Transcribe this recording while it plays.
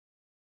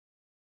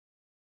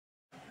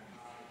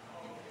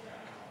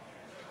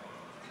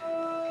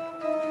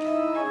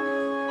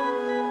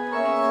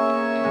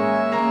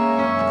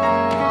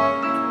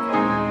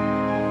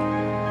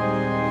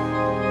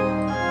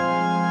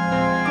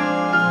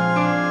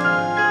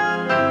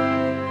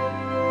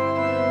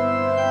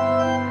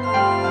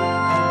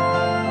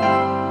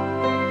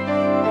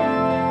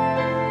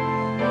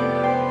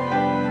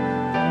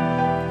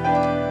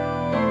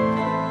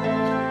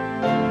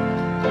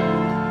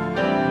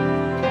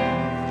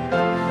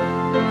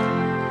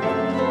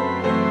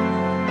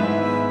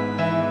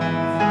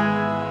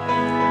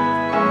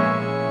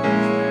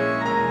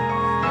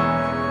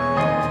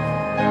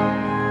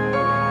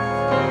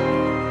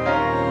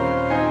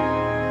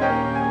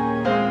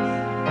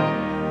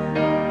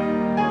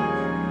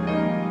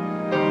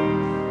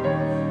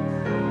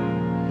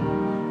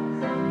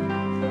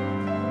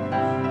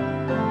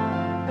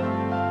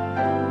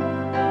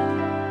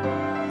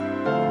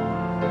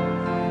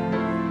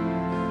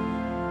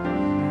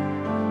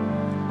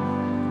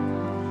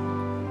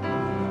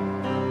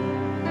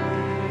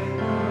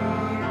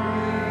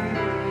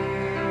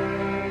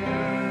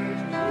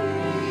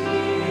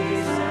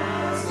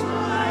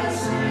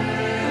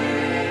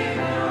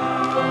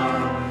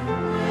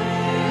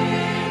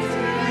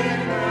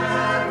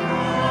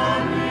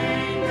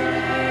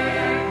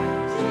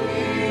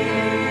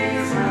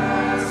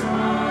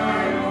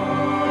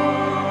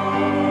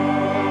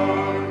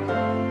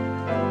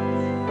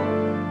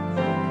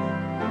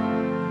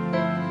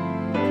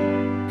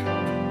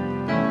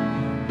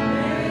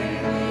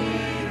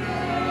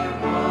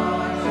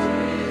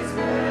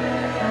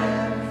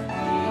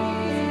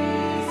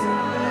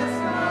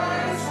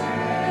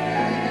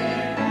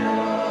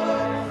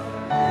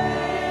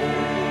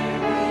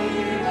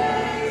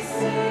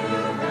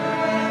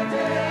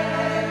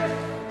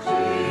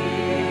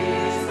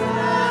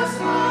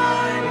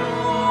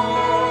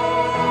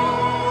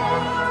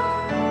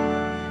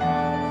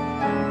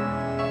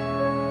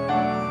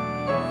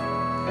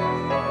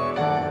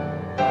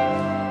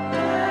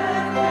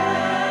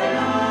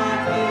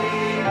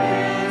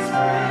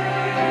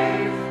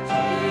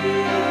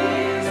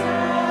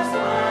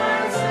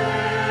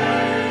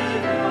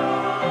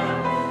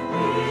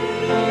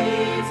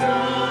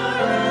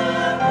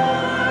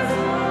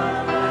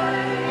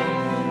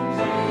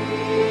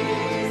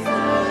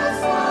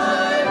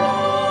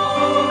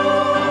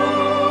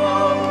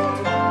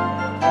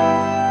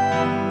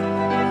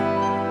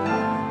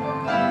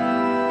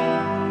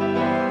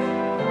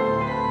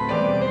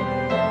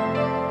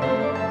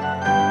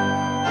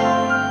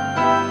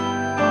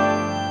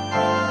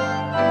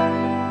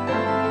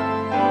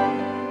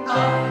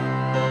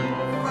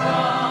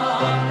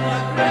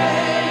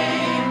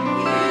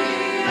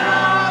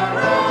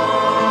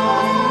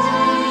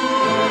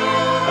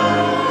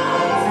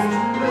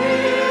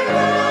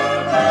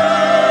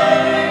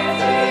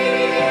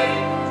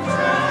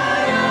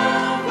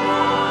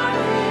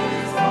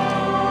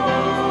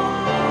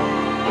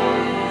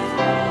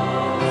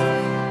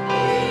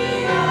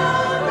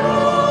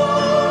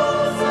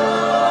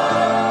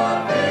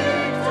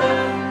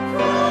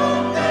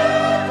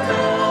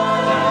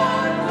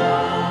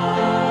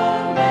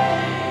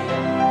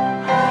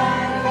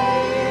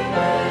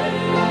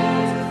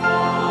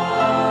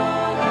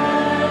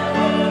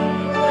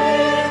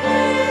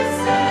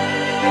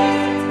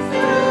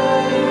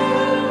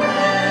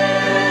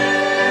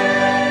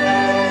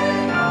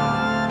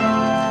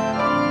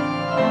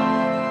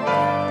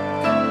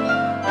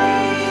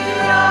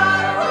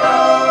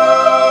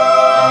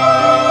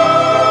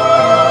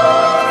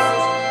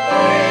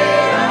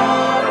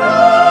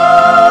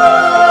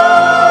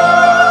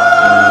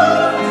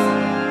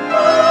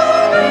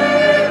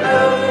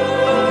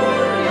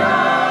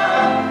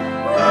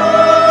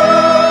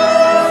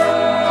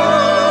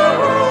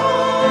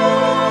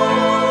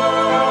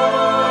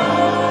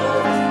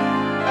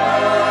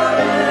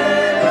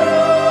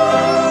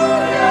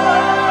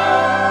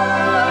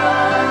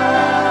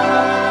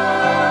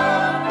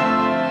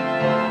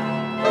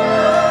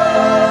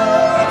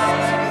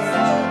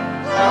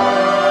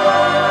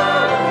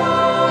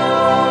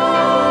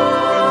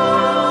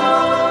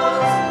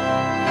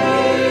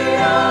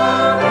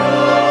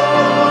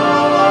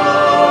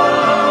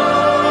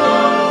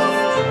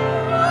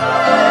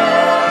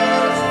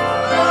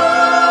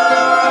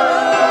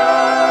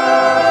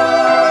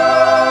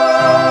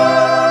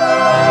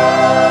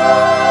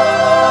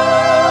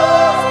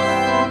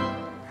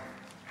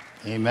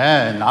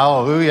Amen.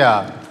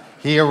 Hallelujah.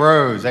 He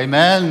arose.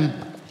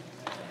 Amen.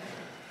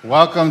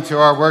 Welcome to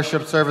our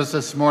worship service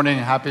this morning.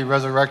 Happy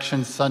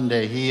Resurrection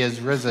Sunday. He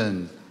is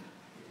risen.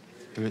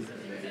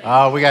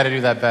 Oh, we got to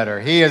do that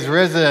better. He is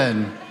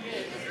risen.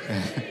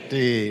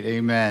 Indeed.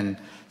 Amen.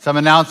 Some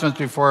announcements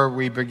before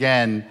we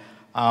begin.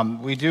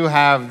 We do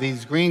have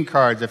these green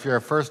cards. If you're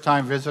a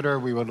first-time visitor,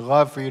 we would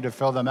love for you to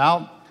fill them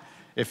out.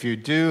 If you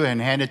do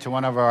and hand it to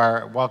one of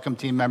our welcome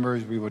team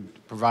members, we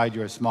would provide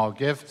you a small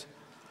gift.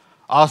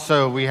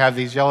 Also, we have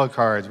these yellow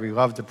cards. We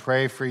love to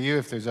pray for you.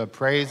 If there's a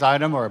praise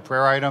item or a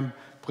prayer item,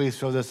 please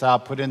fill this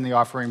out, put it in the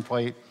offering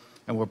plate,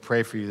 and we'll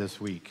pray for you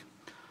this week.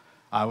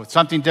 With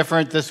something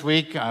different this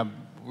week,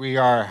 we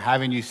are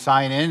having you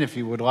sign in, if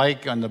you would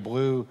like, on the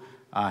blue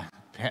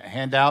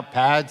handout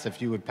pads.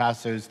 If you would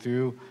pass those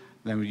through,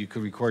 then you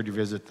could record your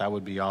visit. That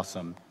would be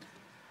awesome.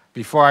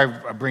 Before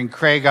I bring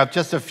Craig up,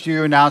 just a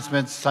few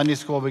announcements. Sunday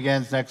school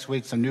begins next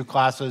week. Some new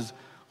classes.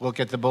 Look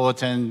at the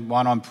bulletin,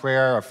 one on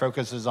prayer. Our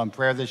focus is on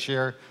prayer this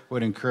year.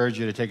 Would encourage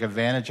you to take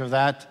advantage of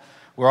that.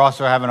 We're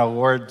also having a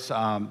Lord's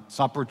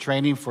Supper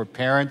training for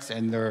parents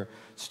and their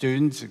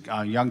students,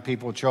 young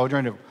people,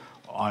 children,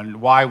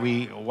 on why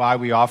we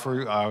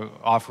offer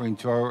offering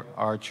to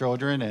our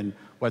children and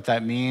what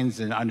that means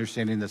and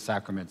understanding the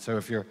sacrament. So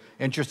if you're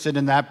interested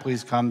in that,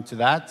 please come to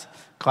that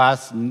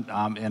class in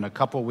a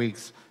couple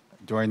weeks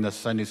during the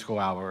Sunday school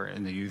hour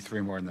in the youth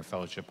room or in the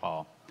fellowship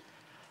hall.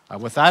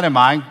 With that in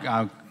mind,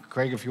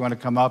 Craig, if you want to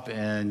come up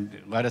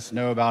and let us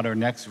know about our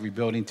next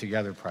Rebuilding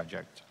Together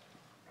project.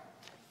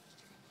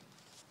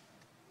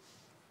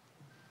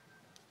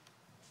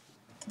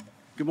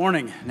 Good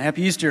morning and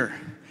happy Easter.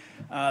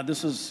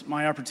 This is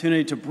my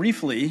opportunity to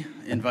briefly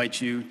invite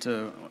you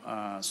to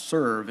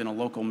serve in a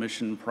local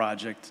mission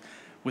project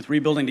with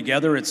Rebuilding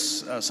Together.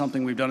 It's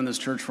something we've done in this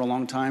church for a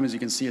long time. As you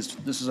can see,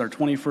 this is our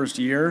 21st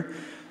year.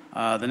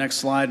 The next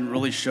slide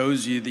really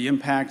shows you the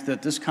impact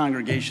that this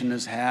congregation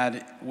has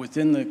had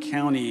within the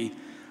county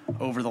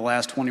over the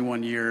last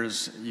 21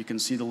 years. You can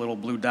see the little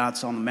blue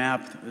dots on the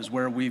map is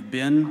where we've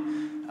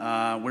been,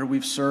 where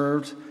we've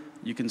served.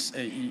 You can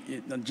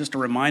just a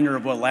reminder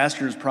of what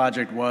last year's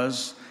project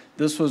was.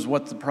 This was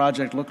what the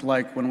project looked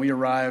like when we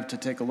arrived to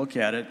take a look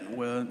at it.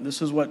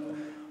 This is what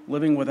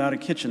living without a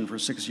kitchen for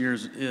 6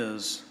 years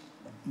is.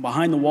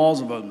 Behind the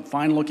walls of a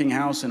fine-looking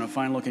house in a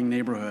fine-looking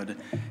neighborhood,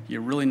 you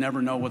really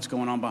never know what's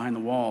going on behind the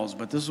walls.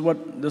 But this is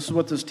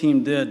what this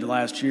team did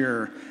last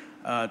year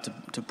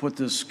to put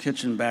this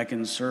kitchen back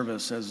in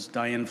service. As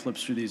Diane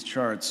flips through these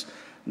charts,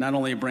 not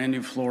only brand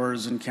new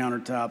floors and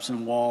countertops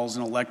and walls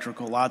and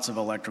electrical, lots of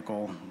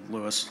electrical,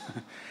 Lewis,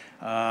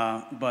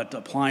 but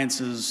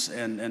appliances.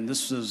 And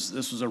this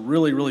was a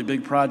really, really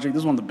big project.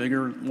 This is one of the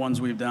bigger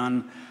ones we've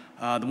done.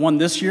 The one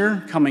this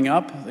year coming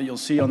up that you'll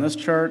see on this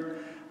chart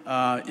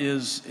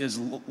is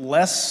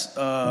less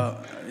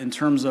in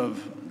terms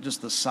of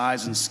just the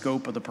size and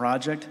scope of the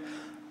project,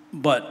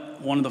 but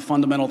one of the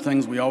fundamental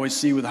things we always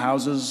see with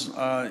houses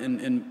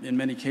in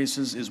many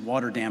cases is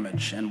water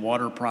damage and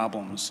water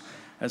problems.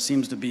 That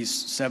seems to be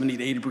 70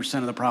 to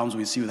 80% of the problems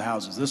we see with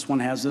houses. This one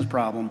has this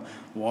problem,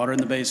 water in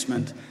the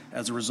basement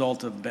as a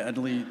result of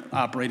badly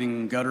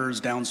operating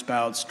gutters,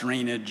 downspouts,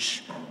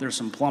 drainage. There's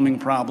some plumbing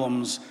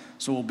problems.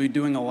 So we'll be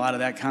doing a lot of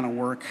that kind of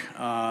work,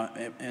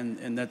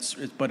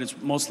 but it's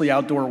mostly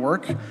outdoor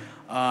work,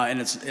 and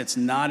it's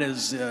not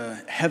as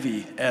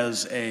heavy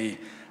as a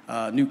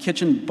new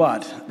kitchen,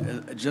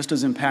 but just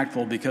as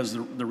impactful, because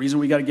the reason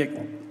we got to get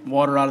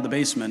water out of the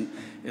basement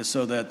is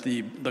so that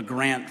the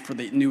grant for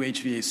the new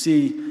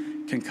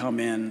HVAC can come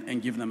in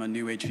and give them a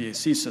new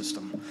HVAC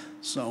system.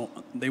 So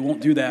they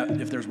won't do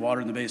that if there's water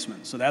in the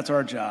basement. So that's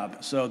our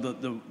job. So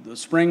the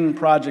spring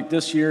project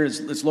this year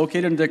it's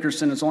located in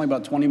Dickerson. It's only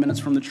about 20 minutes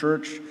from the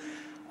church,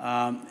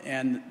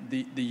 and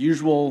the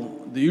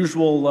usual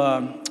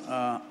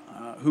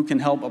who can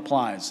help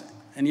applies.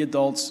 Any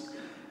adults.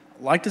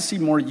 Like to see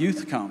more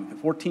youth come.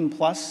 14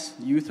 plus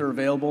youth are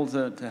available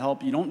to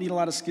help. You don't need a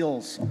lot of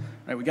skills.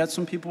 Right? We got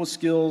some people with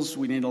skills.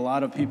 We need a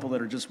lot of people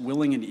that are just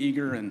willing and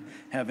eager and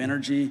have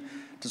energy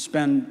to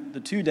spend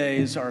the 2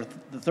 days, or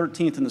the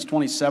 13th and the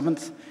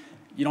 27th.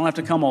 You don't have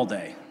to come all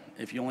day.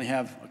 If you only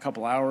have a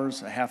couple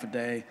hours, a half a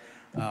day.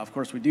 Of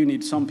course, we do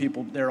need some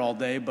people there all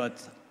day,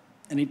 but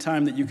any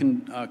time that you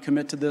can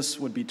commit to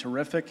this would be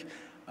terrific.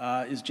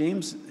 Is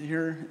James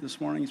here this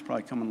morning? He's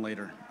probably coming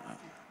later.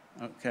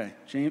 Okay,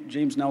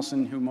 James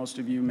Nelson, who most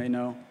of you may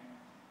know.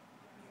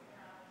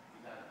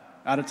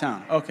 Out of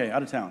town. Okay,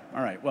 out of town.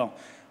 All right. Well,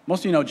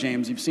 most of you know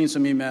James. You've seen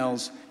some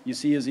emails. You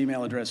see his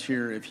email address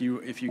here. If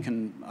you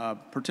can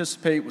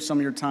participate with some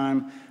of your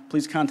time,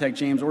 please contact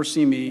James or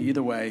see me.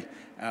 Either way,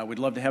 we'd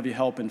love to have you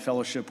help in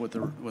fellowship with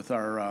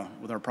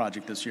our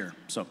project this year.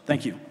 So,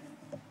 thank you.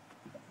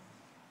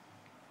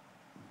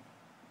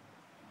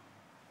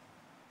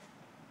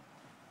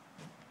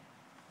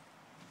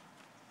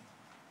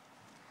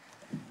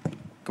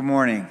 Good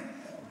morning.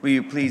 Will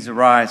you please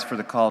arise for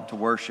the call to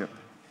worship?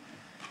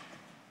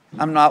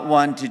 I'm not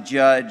one to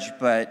judge,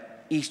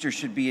 but Easter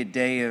should be a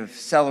day of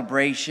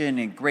celebration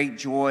and great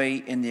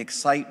joy and the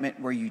excitement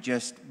where you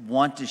just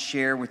want to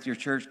share with your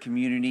church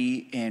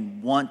community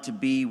and want to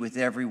be with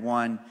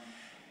everyone.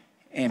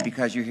 And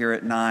because you're here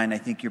at 9, I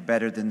think you're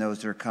better than those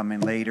that are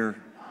coming later.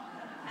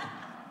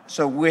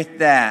 So with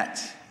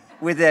that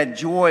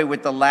joy,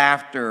 with the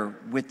laughter,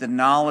 with the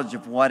knowledge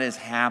of what has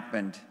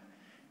happened,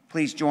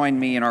 please join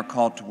me in our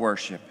call to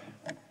worship.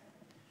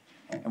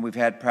 And we've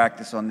had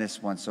practice on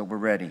this one, so we're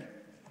ready.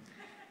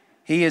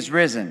 He is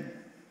risen.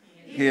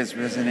 He is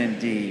risen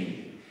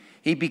indeed.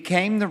 He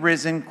became the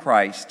risen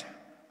Christ,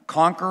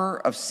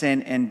 conqueror of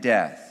sin and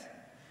death,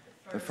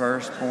 the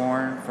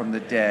firstborn from the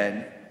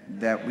dead,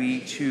 that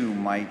we too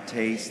might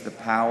taste the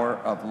power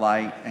of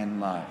light and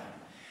love.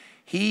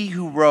 He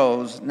who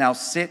rose now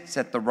sits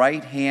at the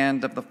right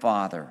hand of the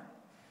Father.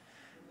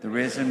 The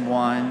risen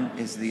one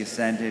is the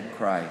ascended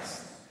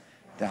Christ,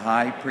 the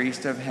high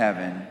priest of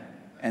heaven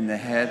and the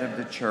head of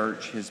the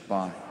church, his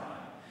body.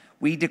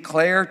 We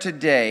declare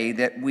today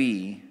that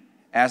we,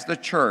 as the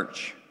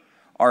church,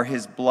 are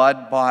his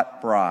blood-bought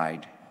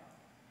bride,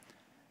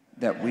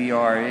 that we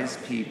are his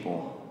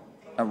people,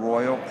 a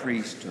royal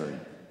priesthood,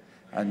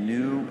 a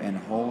new and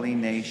holy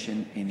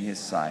nation in his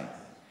sight.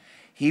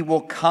 He will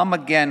come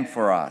again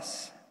for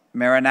us,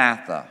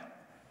 Maranatha,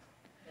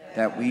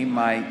 that we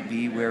might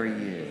be where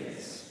he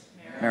is.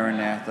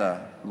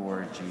 Maranatha,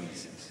 Lord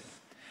Jesus.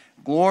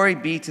 Glory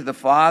be to the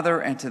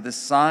Father, and to the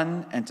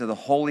Son, and to the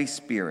Holy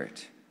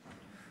Spirit,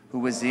 who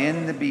was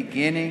in the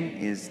beginning,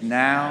 is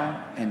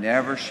now, and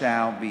ever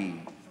shall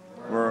be,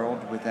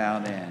 world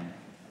without end.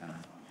 Amen.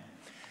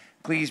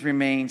 Please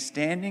remain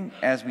standing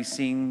as we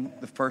sing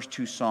the first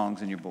 2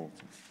 songs in your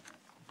bulletin.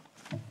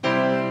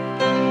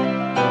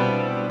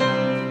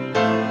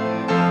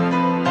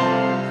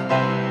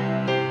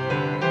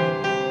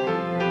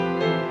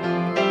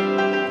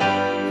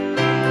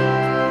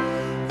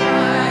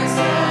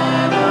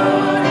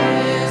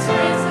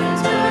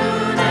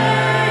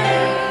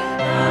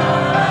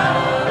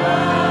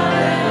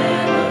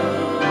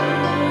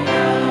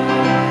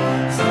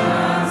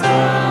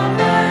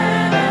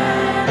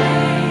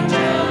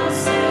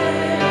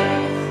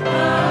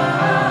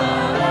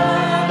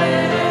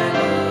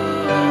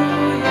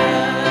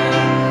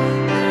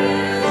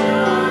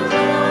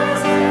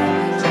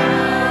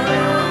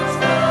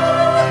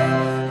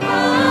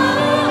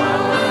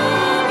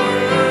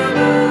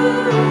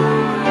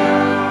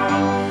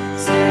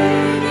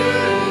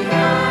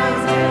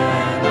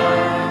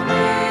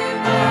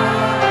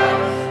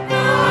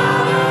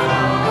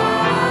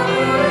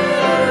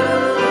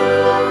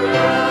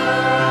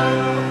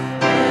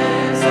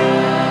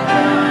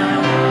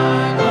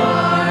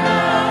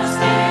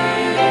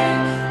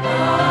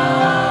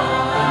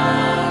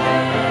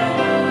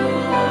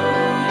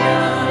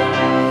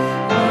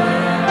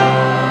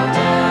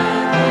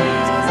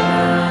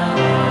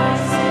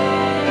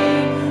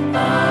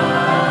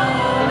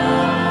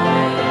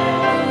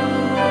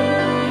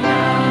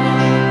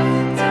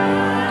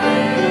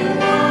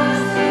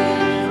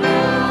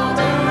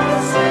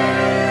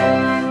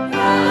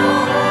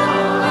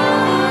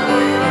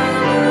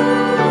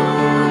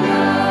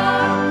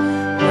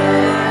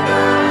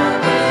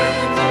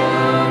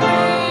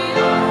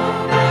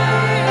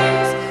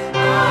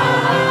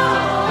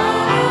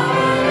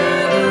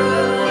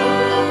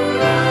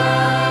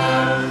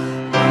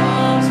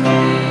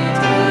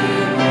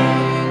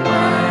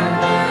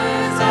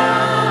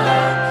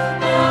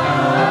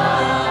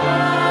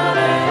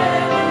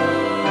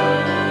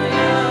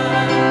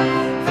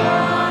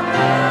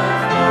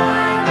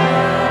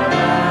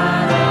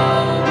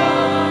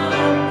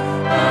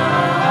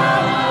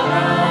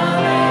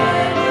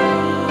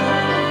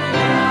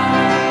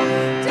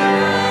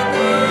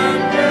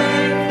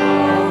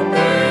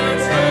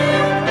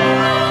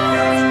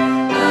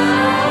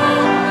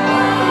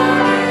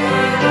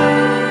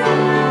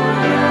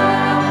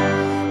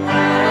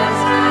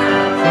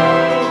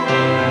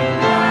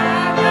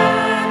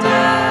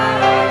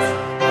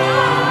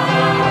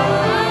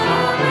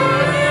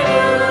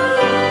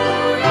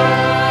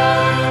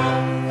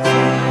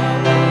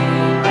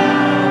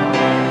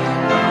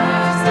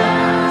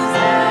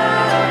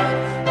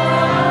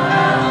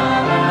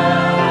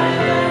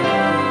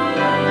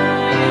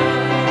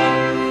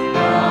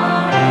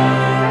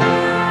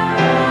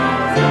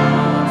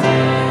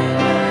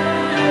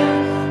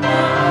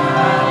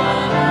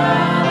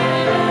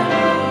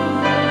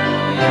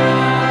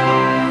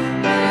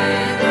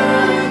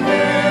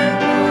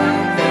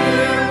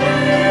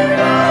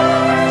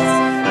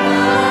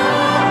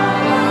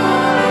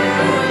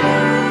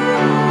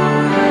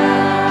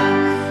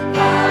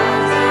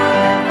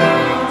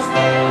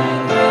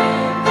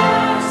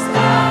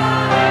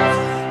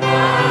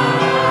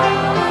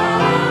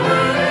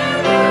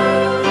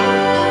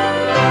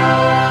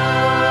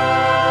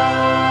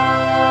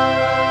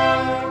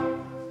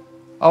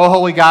 Oh,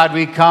 holy God,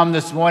 we come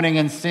this morning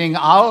and sing,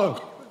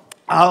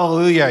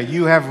 Hallelujah,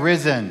 you have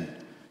risen.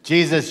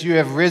 Jesus, you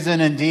have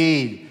risen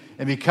indeed.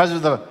 And because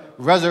of the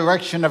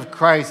resurrection of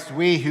Christ,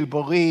 we who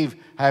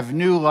believe have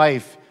new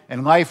life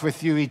and life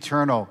with you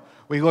eternal.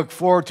 We look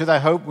forward to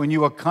that hope when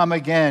you will come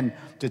again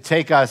to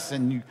take us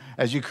and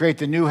as you create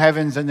the new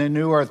heavens and the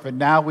new earth. But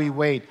now we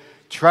wait,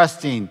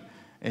 trusting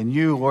in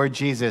you, Lord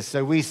Jesus.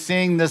 So we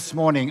sing this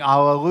morning,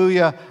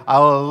 Alleluia,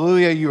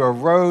 Alleluia, you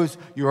arose,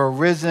 you are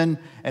risen,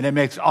 and it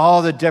makes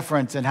all the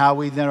difference in how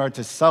we then are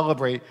to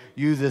celebrate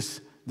you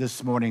this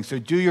morning. So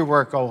do your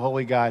work, O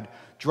Holy God.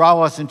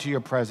 Draw us into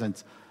your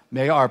presence.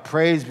 May our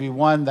praise be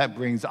one that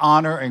brings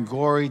honor and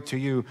glory to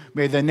you.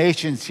 May the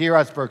nations hear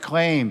us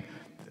proclaim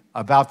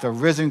about the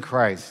risen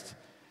Christ.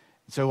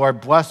 So, Lord,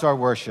 bless our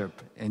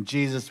worship. In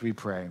Jesus we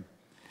pray.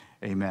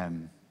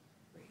 Amen.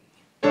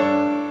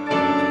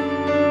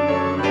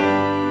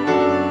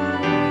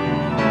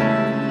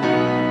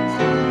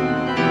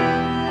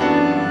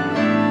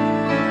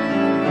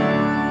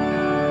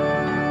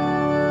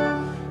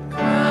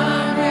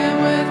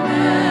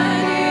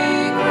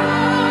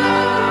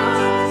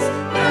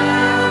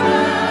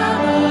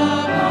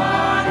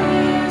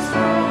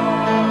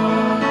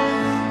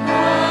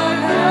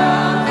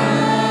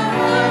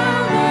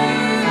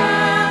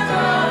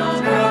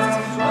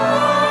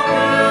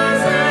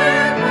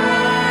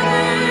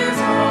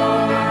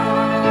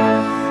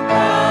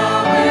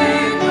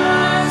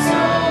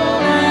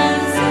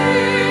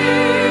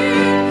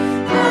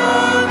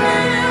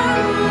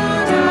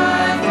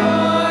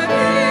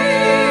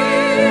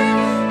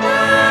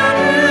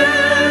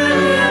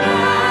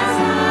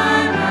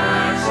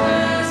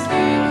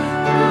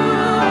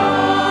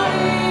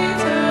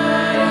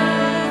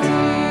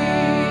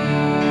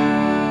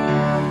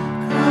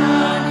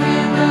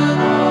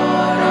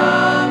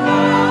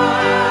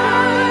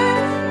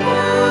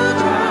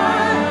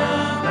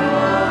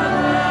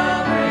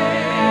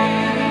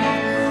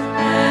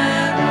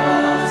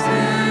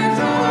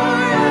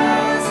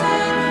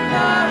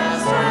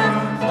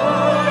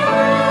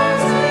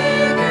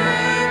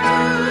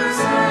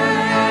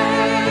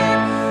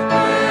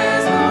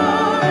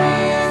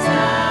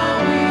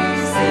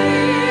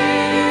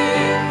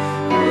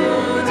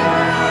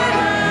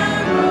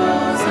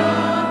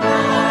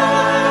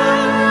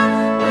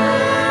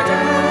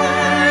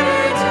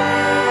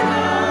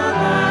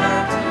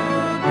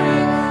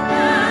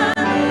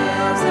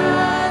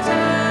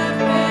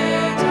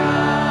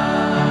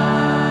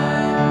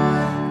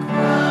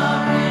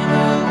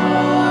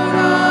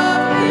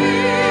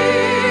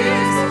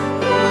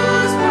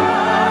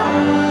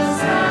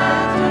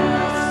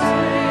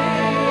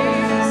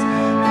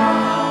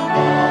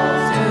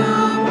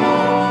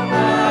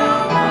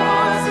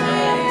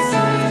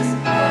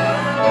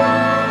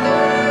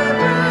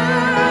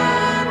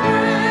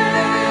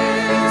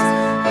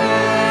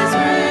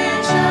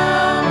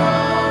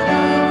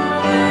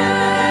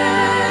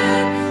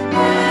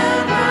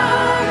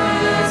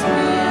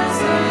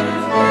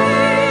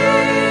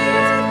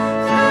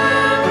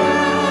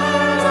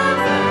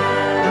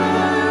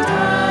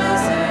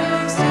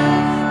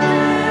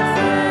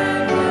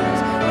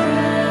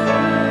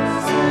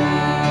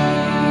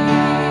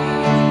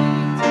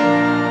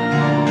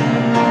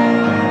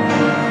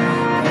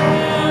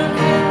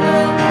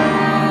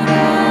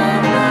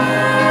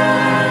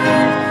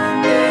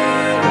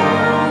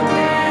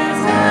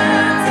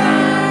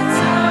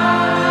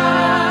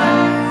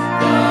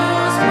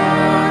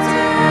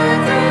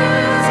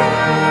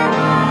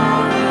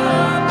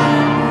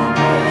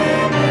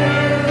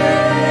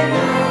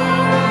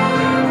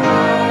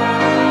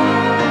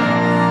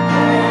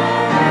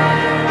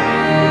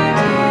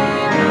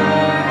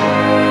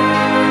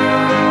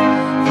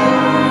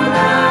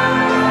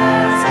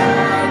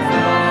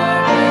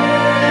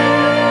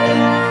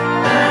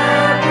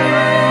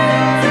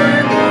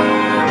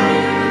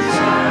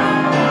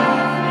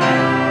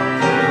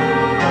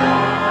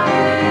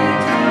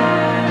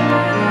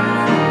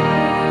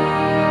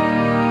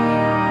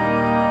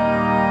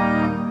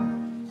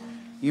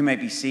 You may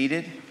be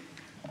seated.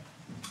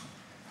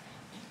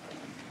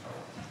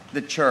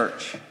 The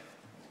church,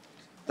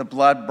 the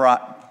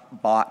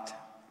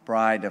blood-bought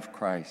bride of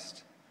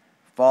Christ,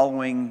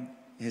 following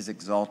his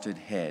exalted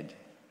head.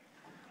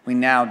 We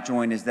now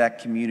join as that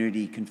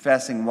community,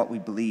 confessing what we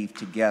believe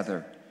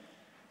together,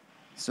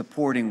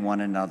 supporting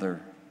one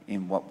another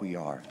in what we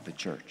are, the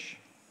church.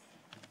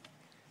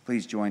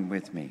 Please join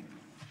with me.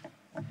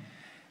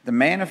 The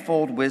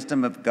manifold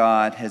wisdom of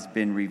God has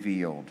been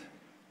revealed.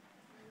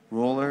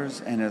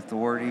 Rulers and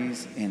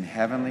authorities in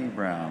heavenly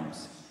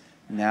realms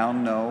now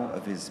know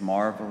of his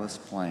marvelous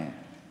plan.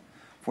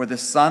 For the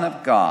Son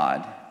of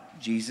God,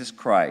 Jesus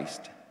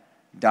Christ,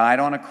 died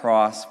on a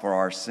cross for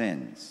our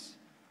sins.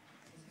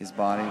 His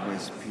body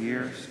was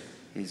pierced,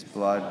 his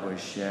blood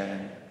was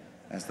shed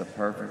as the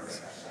perfect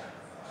sacrifice.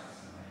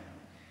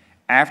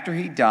 After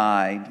he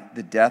died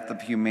the death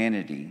of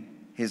humanity,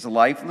 his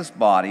lifeless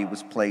body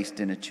was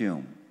placed in a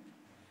tomb.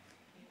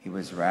 He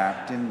was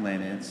wrapped in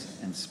linens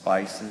and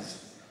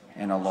spices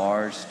and a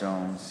large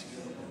stone.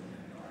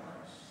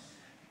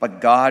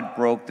 But God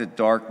broke the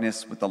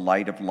darkness with the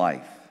light of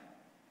life.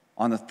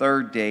 On the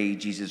third day,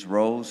 Jesus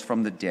rose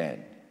from the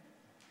dead.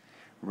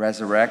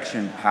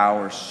 Resurrection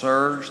power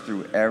surged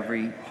through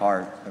every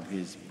part of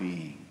his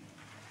being.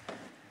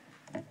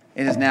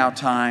 It is now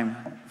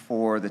time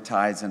for the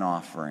tithes and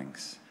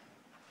offerings.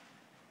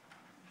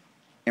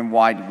 And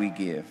why do we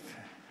give?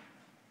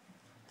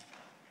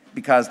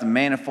 Because the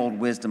manifold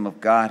wisdom of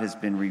God has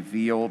been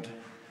revealed.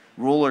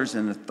 Rulers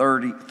and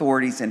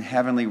authorities in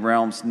heavenly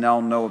realms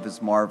now know of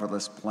his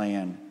marvelous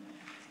plan.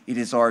 It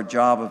is our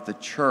job of the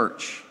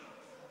church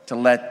to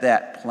let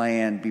that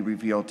plan be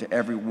revealed to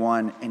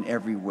everyone and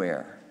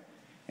everywhere.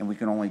 And we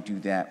can only do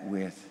that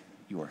with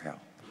your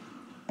help.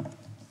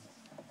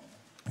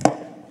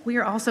 We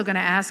are also going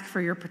to ask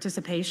for your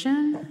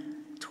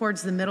participation.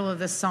 Towards the middle of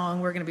this song,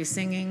 we're going to be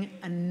singing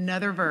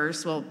another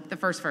verse, well, the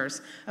first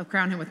verse of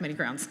Crown Him with Many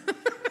Crowns.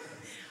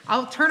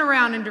 I'll turn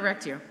around and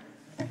direct you.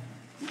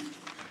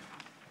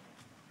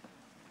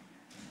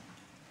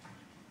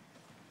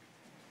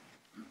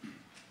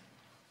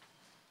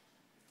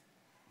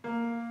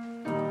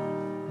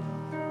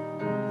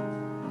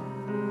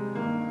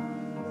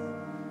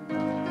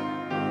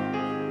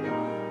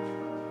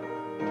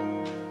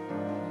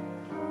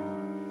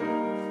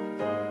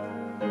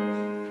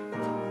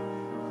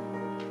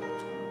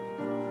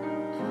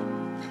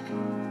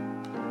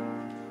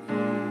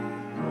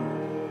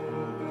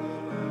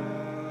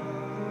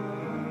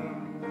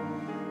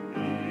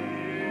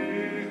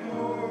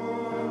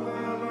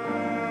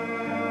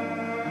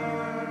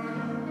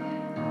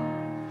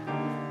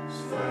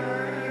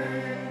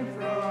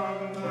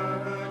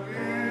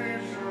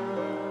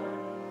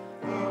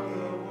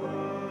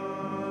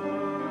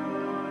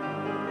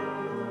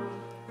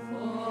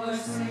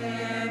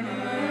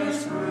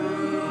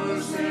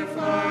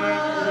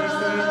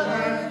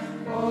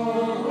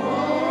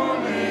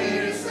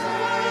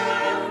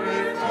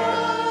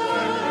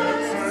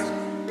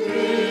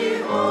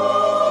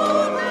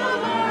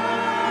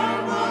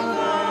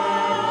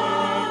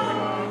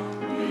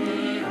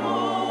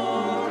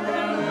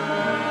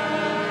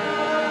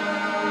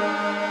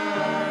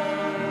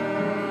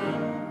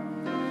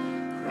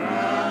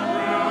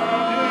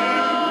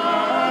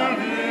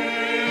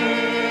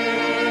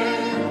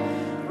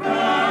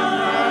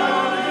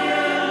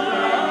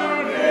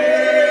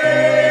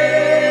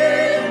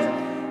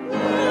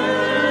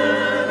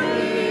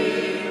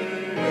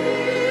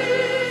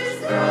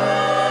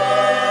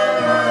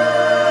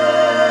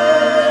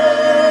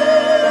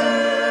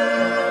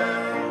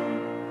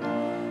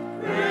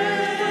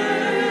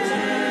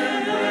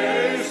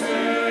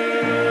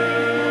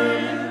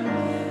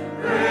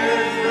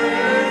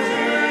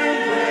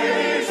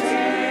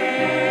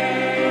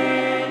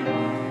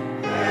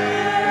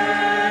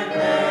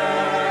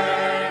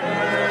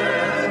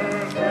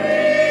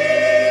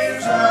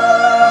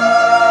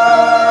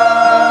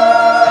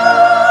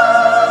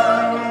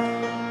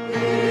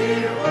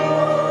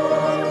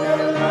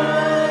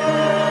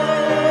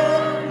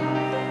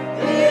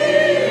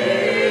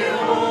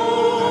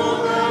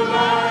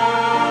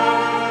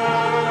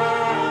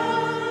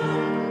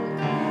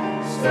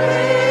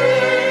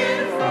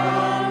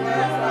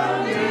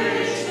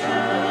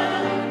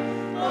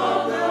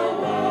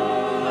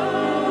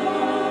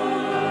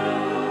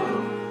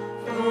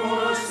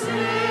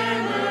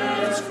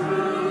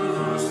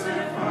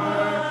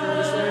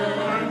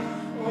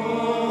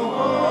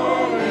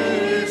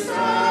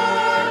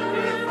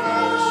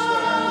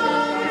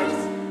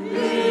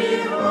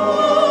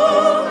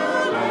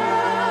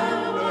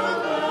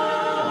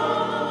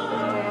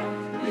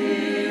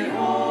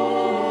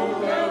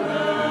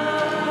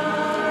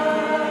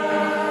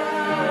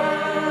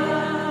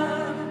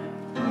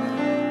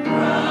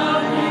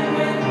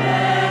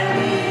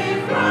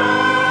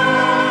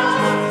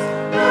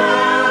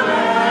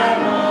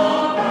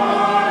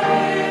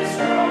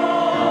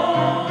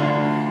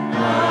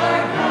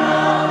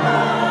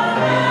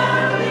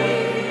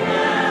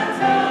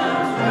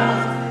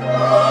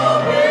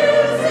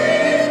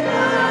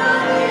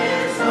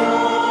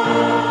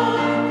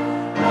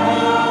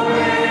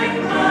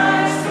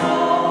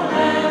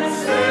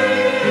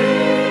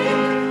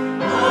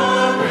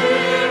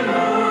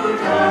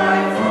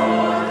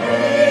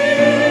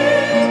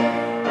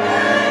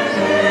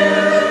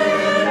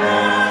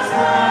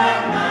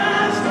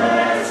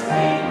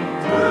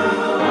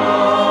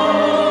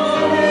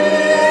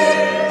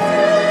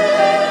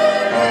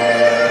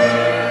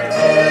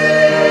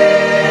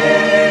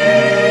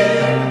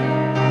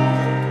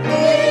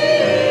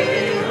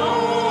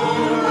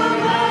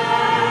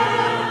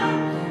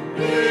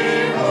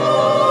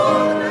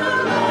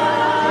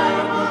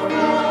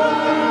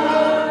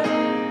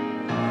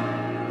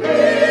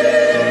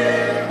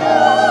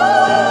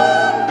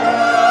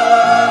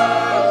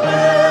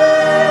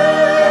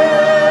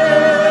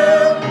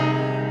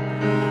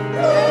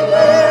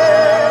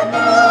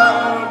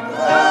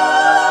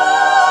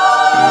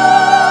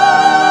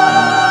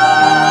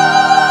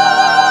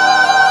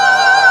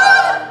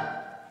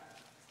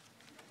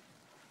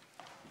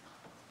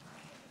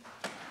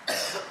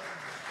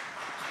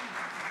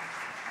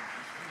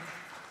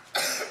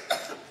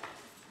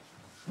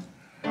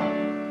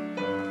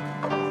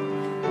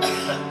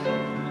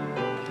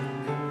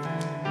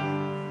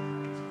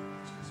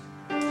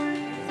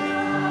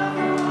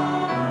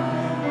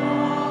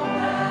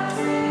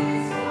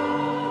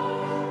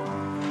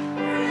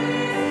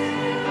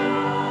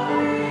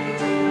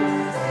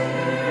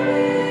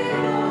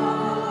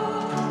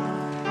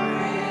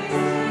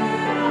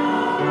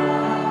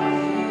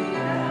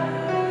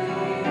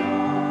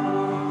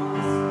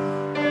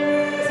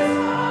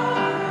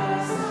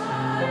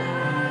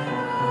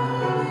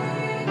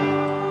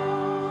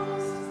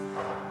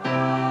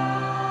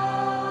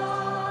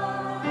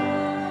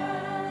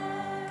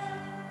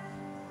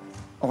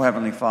 Oh,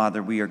 Heavenly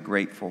Father, we are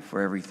grateful for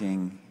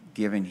everything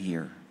given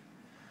here.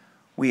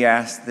 We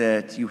ask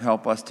that you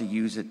help us to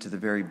use it to the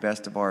very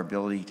best of our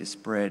ability to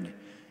spread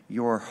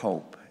your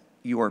hope,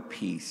 your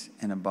peace,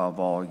 and above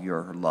all,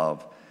 your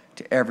love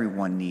to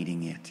everyone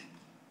needing it.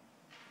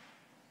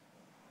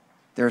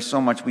 There's so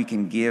much we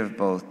can give,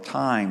 both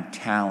time,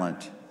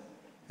 talent,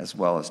 as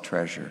well as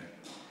treasure.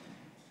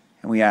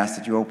 And we ask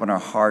that you open our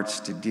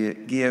hearts to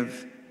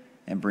give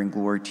and bring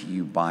glory to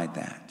you by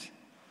that.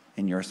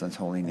 In your Son's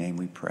holy name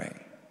we pray.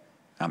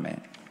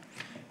 Amen.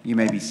 You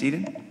may be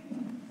seated.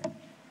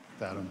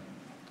 Adam.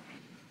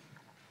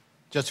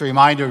 Just a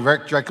reminder,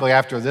 directly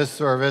after this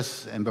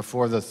service and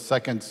before the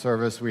second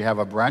service, we have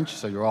a brunch,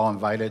 so you're all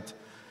invited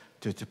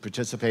to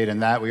participate in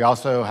that. We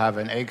also have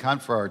an egg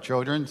hunt for our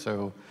children,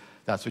 so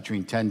that's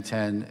between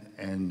 10:10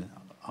 and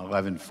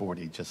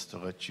 11:40, just to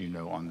let you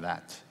know on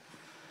that.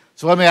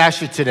 So let me ask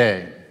you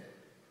today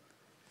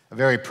a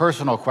very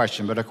personal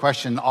question, but a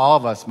question all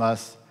of us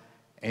must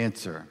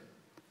answer.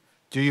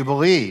 Do you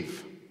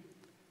believe?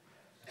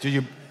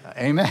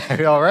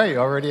 Amen. All right,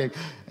 already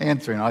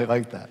answering. I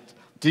like that.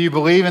 Do you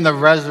believe in the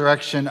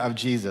resurrection of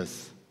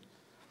Jesus?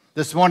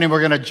 This morning we're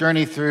going to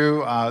journey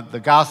through the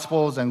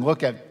Gospels and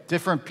look at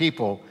different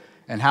people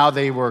and how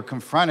they were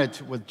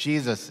confronted with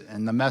Jesus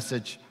and the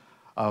message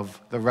of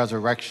the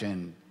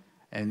resurrection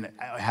and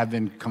have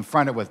been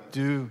confronted with,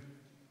 do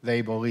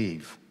they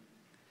believe?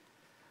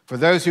 For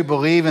those who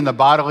believe in the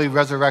bodily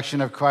resurrection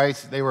of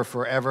Christ, they were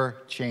forever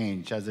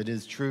changed, as it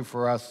is true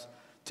for us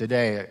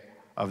today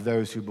of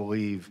those who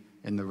believe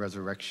in the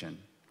resurrection.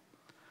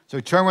 So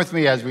turn with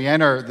me as we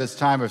enter this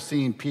time of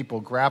seeing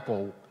people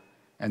grapple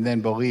and then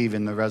believe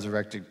in the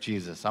resurrected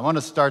Jesus. I want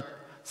to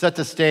set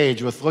the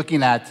stage with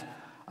looking at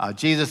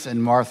Jesus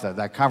and Martha,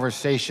 that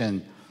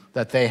conversation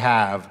that they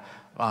have.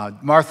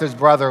 Martha's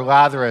brother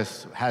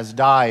Lazarus has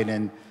died,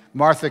 and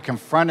Martha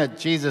confronted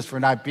Jesus for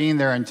not being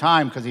there in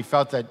time because he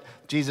felt that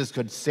Jesus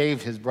could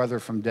save his brother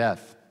from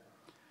death.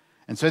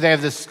 And so they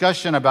have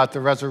discussion about the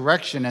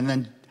resurrection, and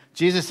then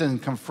Jesus then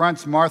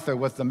confronts Martha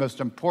with the most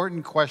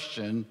important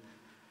question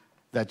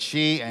that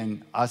she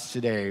and us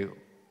today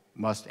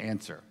must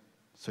answer.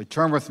 So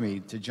turn with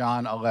me to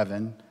John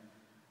 11,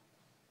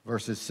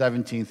 verses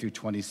 17 through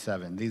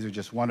 27. These are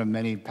just one of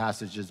many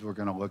passages we're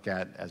going to look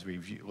at as we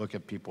look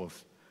at people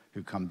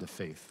who come to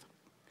faith.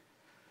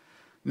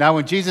 Now,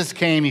 when Jesus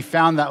came, he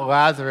found that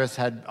Lazarus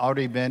had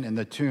already been in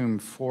the tomb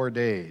 4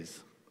 days.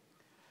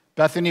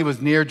 Bethany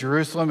was near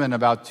Jerusalem and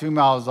about 2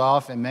 miles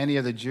off, and many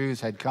of the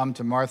Jews had come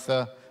to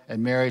Martha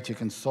and Mary to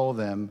console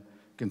them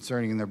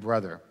concerning their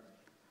brother.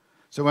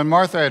 So when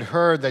Martha had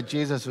heard that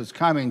Jesus was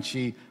coming,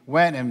 she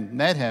went and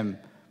met him,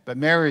 but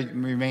Mary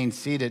remained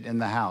seated in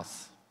the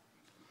house.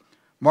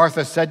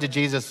 Martha said to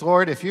Jesus,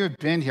 "Lord, if you had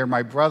been here,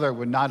 my brother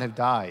would not have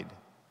died.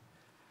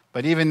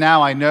 But even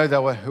now I know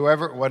that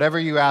whatever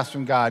you ask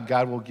from God,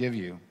 God will give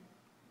you."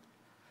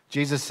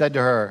 Jesus said to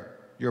her,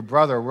 "Your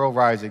brother will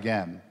rise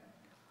again."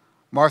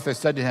 Martha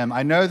said to him,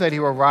 "I know that he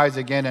will rise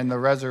again in the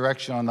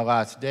resurrection on the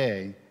last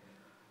day."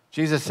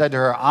 Jesus said to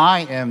her, "I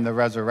am the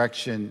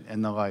resurrection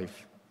and the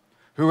life.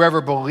 Whoever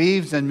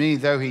believes in me,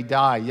 though he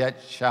die,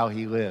 yet shall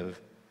he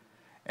live.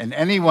 And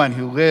anyone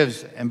who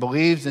lives and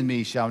believes in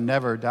me shall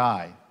never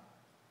die.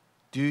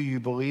 Do you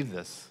believe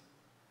this?"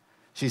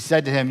 She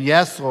said to him,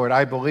 "Yes, Lord,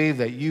 I believe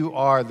that you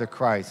are the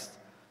Christ,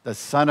 the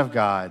Son of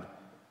God,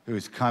 who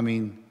is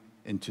coming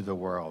into the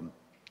world."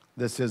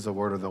 This is the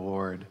word of the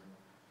Lord.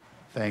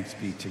 Thanks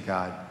be to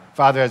God.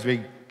 Father, as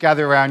we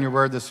gather around your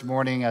word this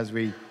morning, as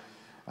we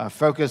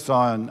focus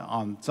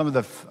on some of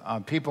the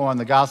people in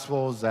the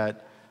Gospels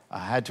that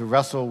had to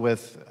wrestle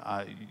with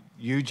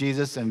you,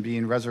 Jesus, and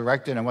being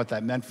resurrected and what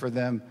that meant for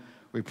them,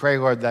 we pray,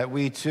 Lord, that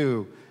we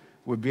too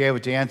would be able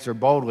to answer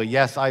boldly,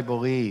 "Yes, I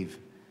believe."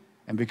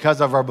 And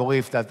because of our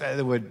belief that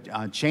it would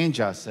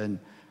change us and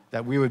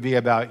that we would be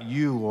about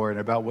you, Lord,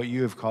 about what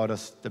you have called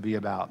us to be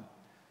about.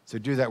 So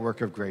do that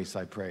work of grace,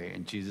 I pray.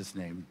 In Jesus'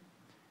 name,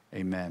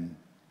 amen.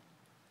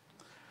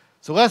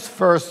 So let's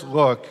first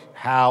look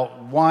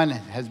how one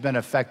has been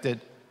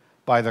affected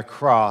by the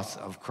cross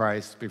of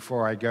Christ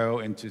before I go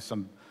into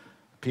some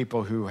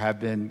people who have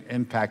been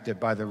impacted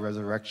by the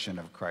resurrection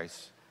of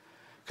Christ.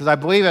 Because I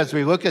believe as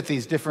we look at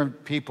these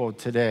different people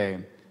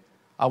today,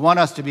 I want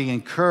us to be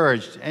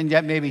encouraged and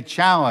yet maybe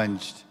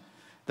challenged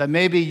that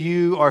maybe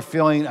you are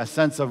feeling a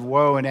sense of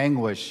woe and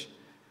anguish.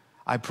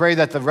 I pray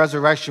that the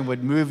resurrection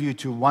would move you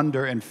to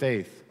wonder and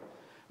faith.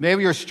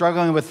 Maybe you're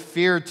struggling with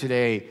fear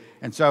today,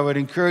 and so I would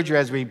encourage you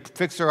as we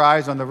fix our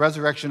eyes on the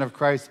resurrection of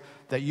Christ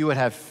that you would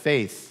have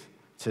faith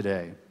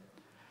today.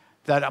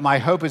 That my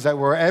hope is that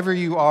wherever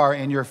you are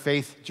in your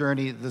faith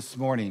journey this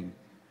morning,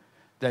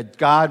 that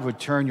God would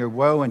turn your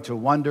woe into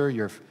wonder,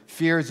 your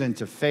fears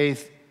into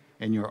faith,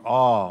 and your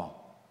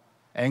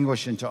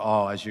anguish into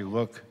awe as you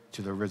look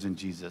to the risen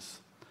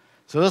Jesus.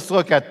 So let's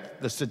look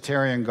at the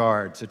Centurion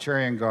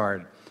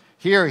Guard.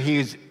 Here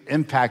he's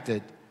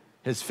impacted,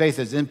 his faith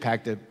is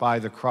impacted by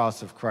the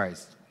cross of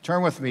Christ.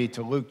 Turn with me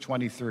to Luke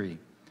 23,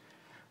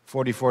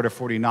 44 to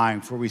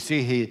 49, for we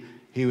see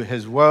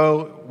his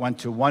woe went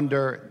to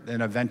wonder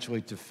and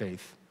eventually to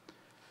faith.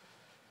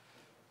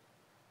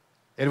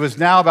 It was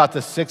now about the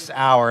 6th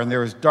hour, and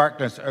there was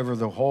darkness over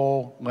the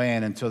whole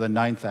land until the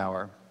 9th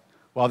hour,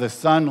 while the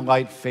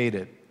sunlight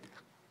faded.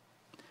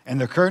 And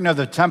the curtain of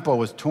the temple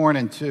was torn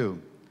in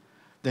two.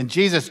 Then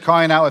Jesus,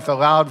 crying out with a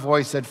loud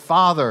voice, said,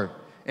 "Father,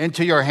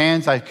 into your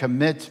hands I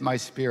commit my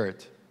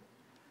spirit."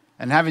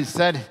 And having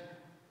said,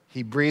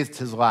 he breathed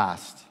his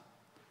last.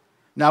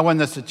 Now when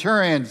the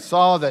centurion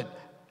saw that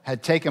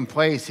had taken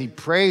place, he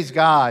praised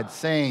God,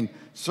 saying,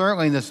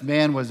 "Certainly this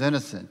man was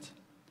innocent."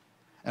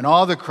 And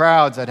all the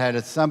crowds that had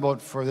assembled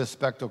for this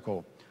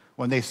spectacle,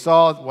 when they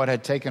saw what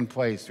had taken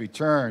place,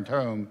 returned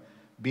home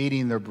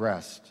beating their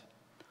breast.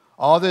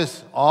 All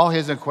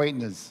his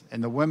acquaintances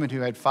and the women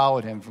who had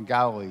followed him from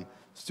Galilee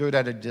stood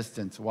at a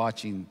distance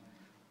watching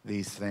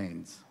these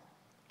things.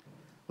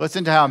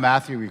 Listen to how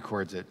Matthew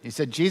records it. He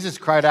said, Jesus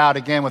cried out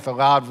again with a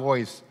loud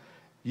voice,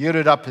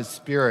 yielded up his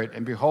spirit,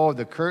 and behold,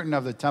 the curtain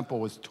of the temple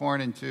was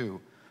torn in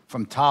two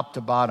from top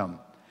to bottom,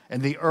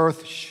 and the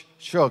earth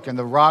shook, and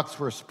the rocks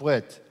were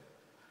split.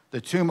 The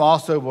tomb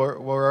also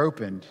were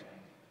opened,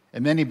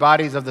 and many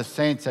bodies of the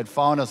saints had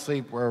fallen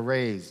asleep were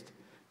raised.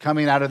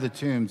 Coming out of the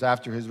tombs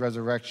after his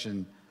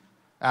resurrection,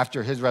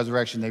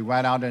 they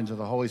went out into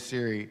the holy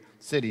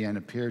city and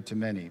appeared to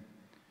many.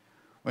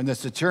 When the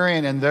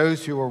centurion and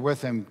those who were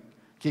with him,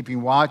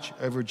 keeping watch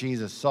over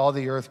Jesus, saw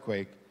the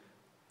earthquake,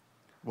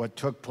 what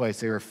took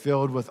place, they were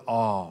filled with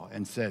awe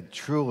and said,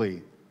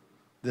 "Truly,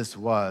 this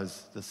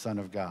was the Son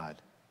of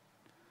God."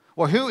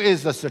 Well, who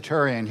is the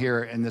centurion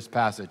here in this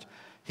passage?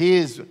 He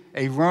is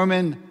a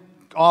Roman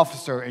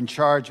officer in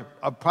charge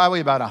of probably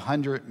about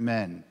 100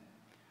 men.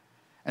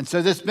 And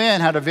so this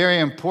man had a very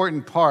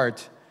important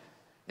part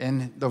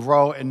in the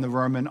role in the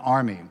Roman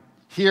army.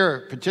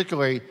 Here,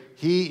 particularly,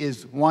 he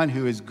is one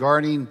who is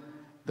guarding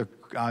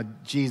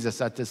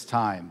Jesus at this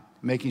time,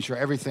 making sure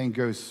everything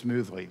goes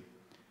smoothly.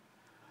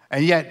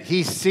 And yet,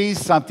 he sees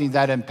something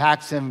that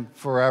impacts him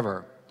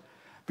forever.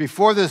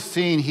 Before this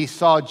scene, he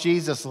saw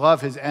Jesus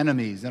love his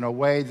enemies in a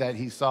way that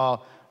he saw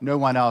no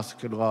one else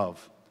could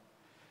love.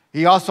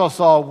 He also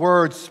saw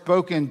words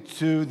spoken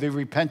to the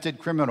repentant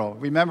criminal.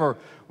 Remember,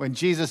 when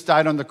Jesus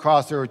died on the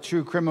cross, there were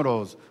two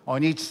criminals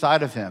on each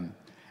side of him.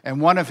 And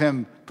one of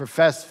them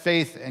professed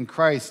faith in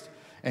Christ,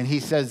 and he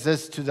says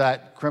this to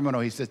that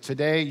criminal. He says,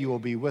 "Today you will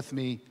be with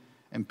me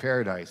in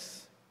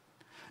paradise."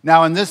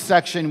 Now, in this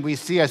section, we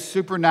see a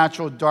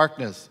supernatural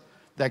darkness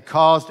that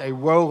caused a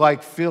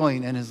woe-like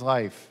feeling in his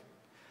life.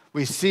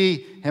 We see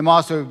him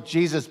also,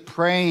 Jesus,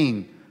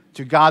 praying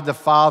to God the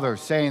Father,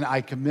 saying, "I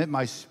commit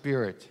my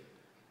spirit."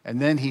 And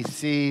then he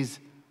sees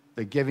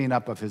the giving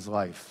up of his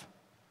life.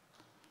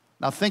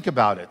 Now think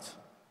about it.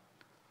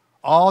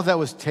 All that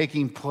was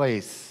taking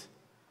place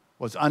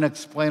was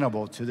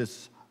unexplainable to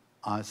this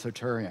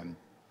centurion.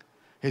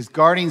 His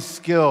guarding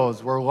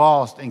skills were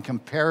lost in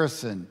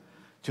comparison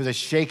to the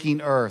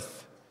shaking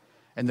earth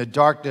and the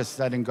darkness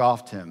that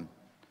engulfed him.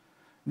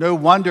 No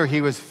wonder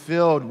he was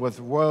filled with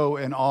woe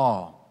and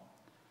awe.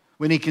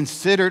 When he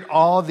considered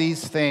all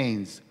these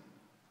things,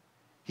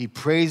 he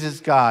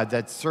praises God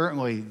that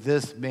certainly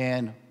this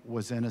man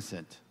was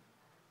innocent.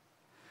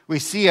 We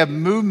see a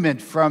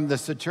movement from the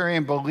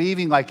centurion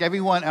believing, like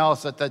everyone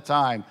else at that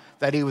time,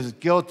 that he was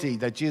guilty,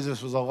 that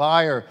Jesus was a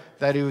liar,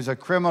 that he was a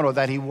criminal,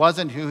 that he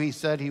wasn't who he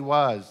said he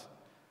was.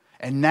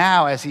 And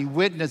now, as he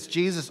witnessed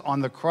Jesus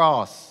on the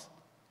cross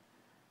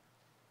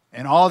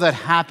and all that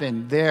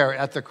happened there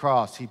at the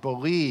cross, he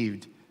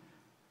believed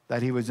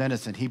that he was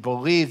innocent. He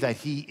believed that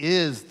he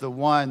is the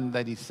one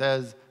that he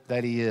says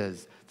that he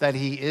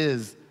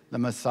is the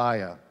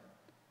Messiah.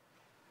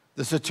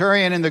 The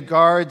centurion and the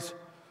guards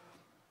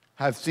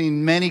have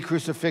seen many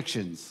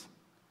crucifixions,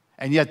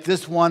 and yet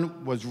this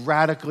one was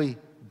radically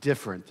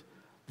different.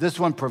 This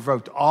one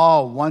provoked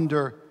awe,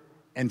 wonder,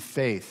 and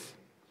faith.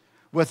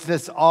 With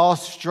this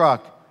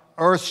awe-struck,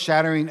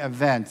 earth-shattering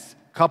events,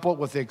 coupled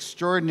with the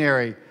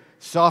extraordinary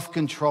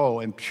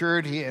self-control and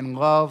purity and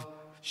love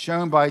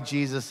shown by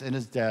Jesus in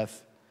his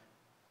death,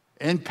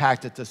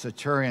 impacted the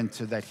centurion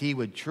so that he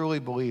would truly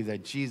believe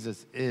that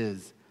Jesus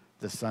is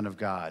the Son of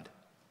God.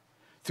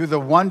 Through the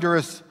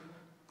wondrous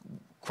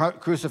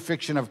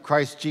crucifixion of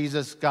Christ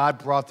Jesus, God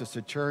brought the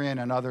centurion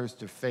and others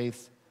to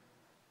faith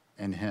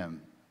in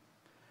him.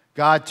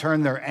 God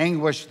turned their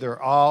anguish,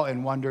 their awe,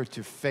 and wonder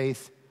to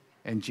faith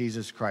in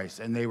Jesus Christ,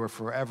 and they were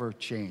forever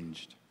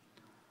changed.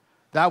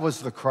 That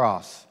was the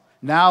cross.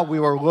 Now we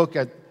will look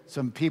at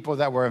some people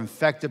that were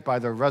infected by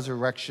the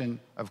resurrection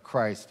of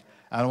Christ.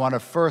 I want to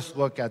first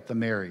look at the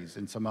Marys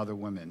and some other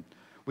women.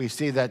 We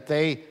see that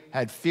they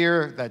had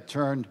fear that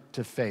turned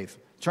to faith.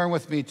 Turn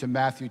with me to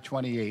Matthew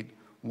 28,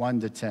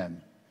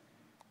 1-10.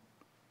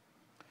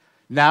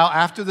 Now,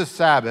 after the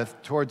Sabbath,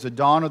 towards the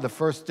dawn of the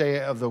first day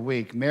of the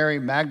week, Mary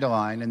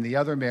Magdalene and the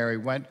other Mary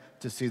went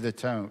to see the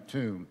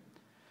tomb.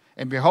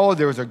 And behold,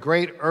 there was a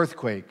great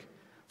earthquake,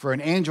 for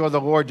an angel of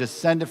the Lord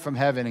descended from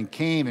heaven and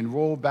came and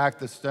rolled back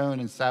the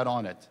stone and sat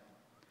on it.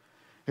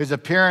 His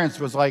appearance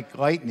was like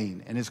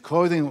lightning, and his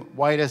clothing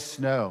white as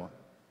snow.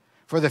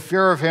 For the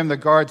fear of him, the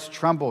guards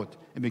trembled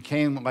and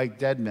became like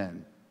dead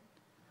men.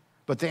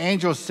 But the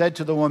angel said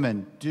to the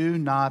woman, "Do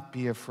not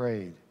be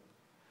afraid.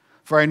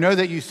 For I know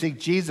that you seek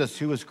Jesus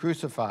who was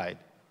crucified.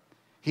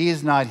 He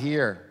is not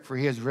here, for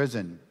he has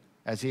risen,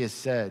 as he has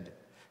said.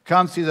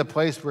 Come see the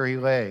place where he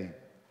lay.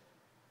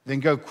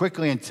 Then go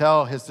quickly and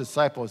tell his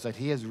disciples that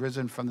he has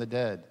risen from the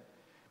dead.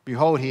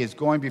 Behold, he is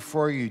going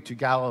before you to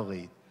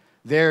Galilee.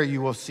 There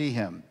you will see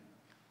him.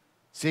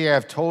 See, I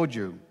have told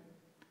you.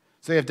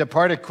 So they have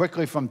departed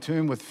quickly from the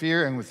tomb with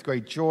fear and with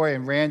great joy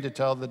and ran to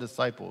tell the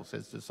disciples,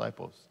 his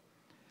disciples.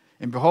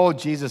 And behold,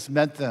 Jesus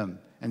met them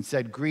and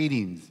said,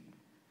 Greetings.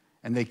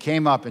 And they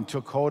came up and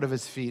took hold of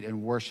his feet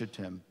and worshipped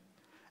him.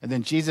 And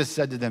then Jesus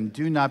said to them,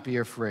 Do not be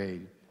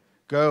afraid.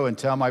 Go and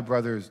tell my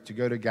brothers to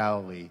go to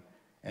Galilee,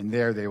 and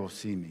there they will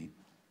see me.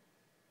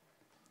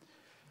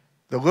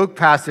 The Luke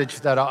passage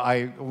that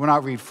I will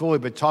not read fully,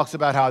 but talks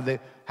about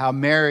how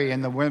Mary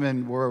and the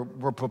women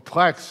were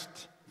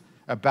perplexed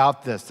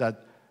about this,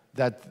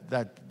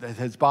 that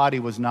his body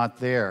was not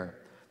there.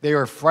 They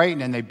were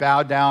frightened and they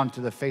bowed down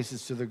to the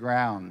faces to the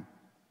ground.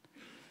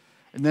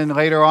 And then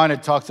later on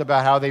it talks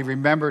about how they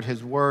remembered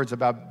his words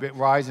about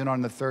rising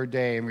on the third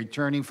day and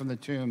returning from the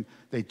tomb.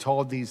 They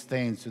told these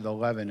things to the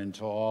 11 and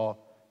to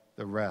all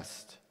the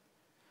rest.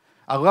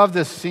 I love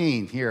this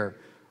scene here.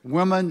 The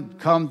women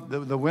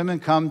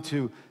come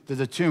to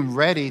the tomb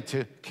ready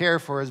to care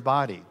for his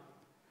body.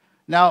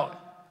 Now,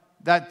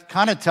 that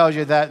kind of tells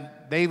you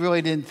that they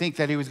really didn't think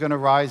that he was going to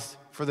rise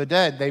for the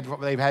dead.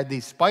 They've had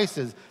these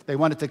spices. They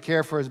wanted to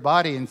care for his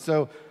body. And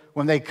so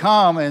when they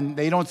come and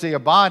they don't see a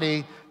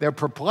body, they're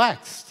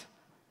perplexed.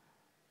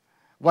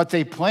 What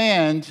they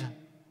planned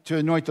to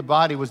anoint the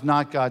body was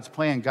not God's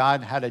plan.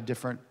 God had a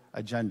different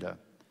agenda.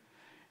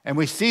 And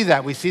we see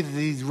that. We see that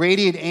these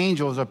radiant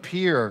angels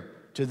appear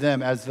to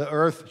them as the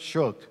earth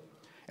shook.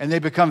 And they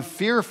become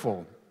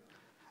fearful.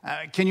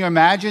 Can you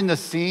imagine the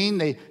scene?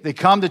 They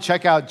come to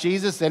check out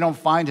Jesus. They don't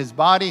find his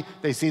body.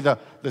 They see the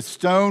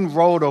stone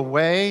rolled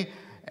away.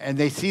 And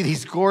they see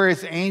these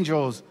glorious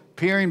angels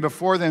appearing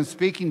before them,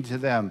 speaking to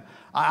them.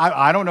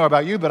 I don't know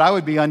about you, but I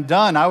would be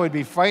undone. I would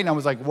be frightened. I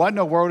was like, what in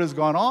the world is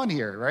going on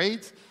here,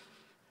 right?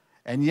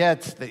 And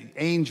yet the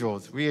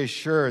angels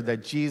reassured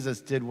that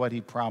Jesus did what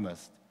he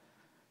promised,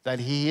 that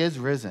he is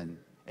risen,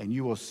 and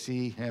you will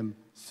see him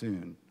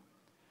soon.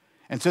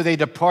 And so they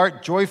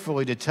depart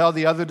joyfully to tell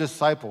the other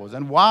disciples.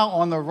 And while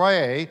on the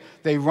way,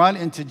 they run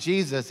into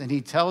Jesus, and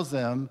he tells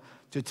them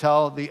to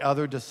tell the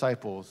other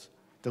disciples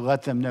to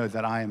let them know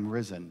that I am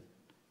risen.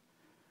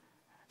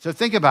 So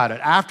think about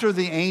it. After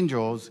the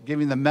angels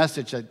giving the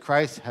message that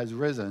Christ has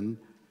risen,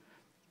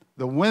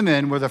 the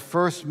women were the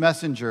first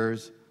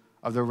messengers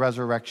of the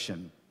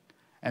resurrection.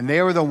 And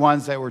they were the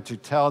ones that were to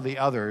tell the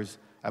others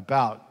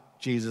about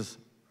Jesus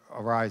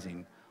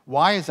arising.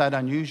 Why is that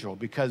unusual?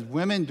 Because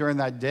women during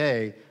that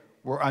day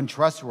were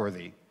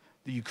untrustworthy.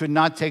 You could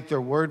not take their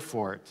word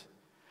for it.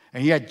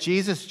 And yet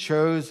Jesus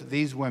chose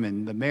these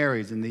women, the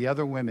Marys and the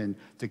other women,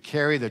 to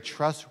carry the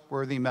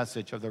trustworthy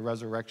message of the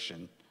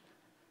resurrection.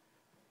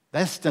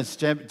 That's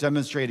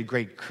demonstrated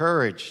great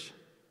courage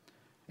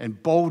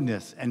and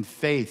boldness and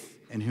faith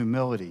and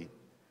humility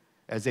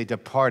as they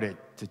departed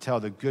to tell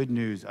the good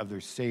news of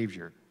their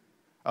Savior,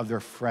 of their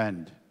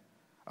friend,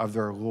 of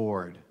their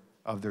Lord,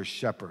 of their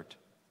shepherd,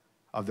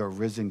 of their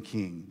risen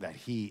King, that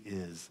he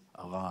is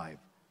alive.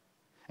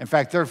 In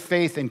fact, their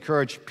faith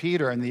encouraged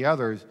Peter and the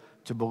others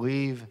to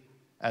believe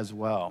as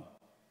well.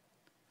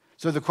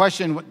 So the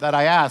question that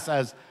I ask,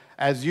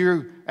 as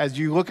you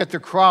look at the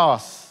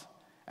cross,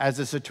 as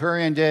the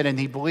centurion did, and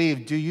he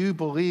believed, do you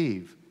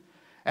believe?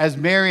 As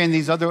Mary and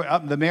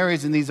the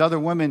Marys and these other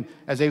women,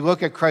 as they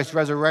look at Christ's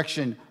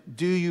resurrection,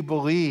 do you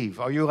believe?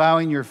 Are you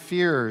allowing your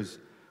fears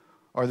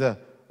or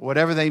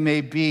whatever they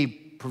may be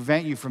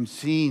prevent you from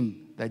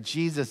seeing that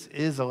Jesus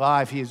is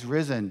alive, he is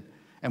risen,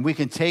 and we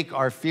can take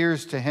our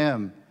fears to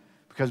him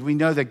because we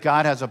know that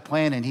God has a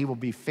plan and he will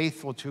be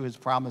faithful to his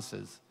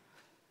promises.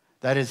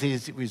 That is,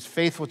 he's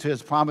faithful to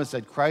his promise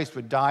that Christ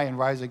would die and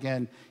rise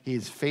again. He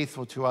is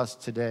faithful to us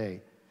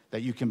today,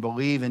 that you can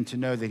believe and to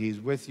know that he's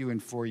with you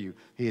and for you.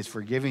 He is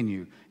forgiving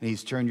you, and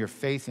he's turned your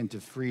faith into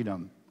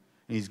freedom,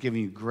 and he's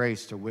giving you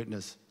grace to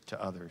witness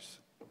to others.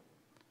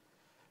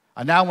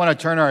 I now want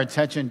to turn our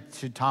attention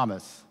to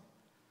Thomas.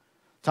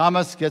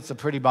 Thomas gets a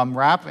pretty bum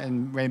rap,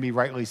 and maybe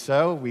rightly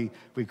so. We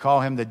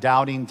call him the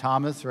doubting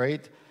Thomas,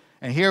 right?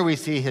 And here we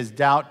see his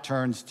doubt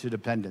turns to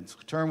dependence.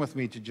 Turn with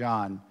me to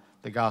John,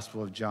 the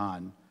Gospel of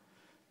John,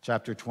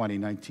 chapter 20,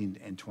 19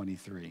 and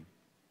 23.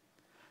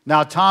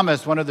 Now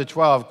Thomas, one of the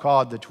 12,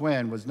 called the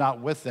twin, was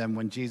not with them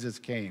when Jesus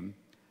came.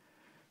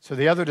 So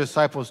the other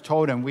disciples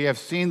told him, we have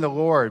seen the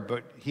Lord.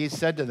 But he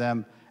said to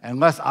them,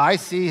 unless I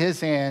see his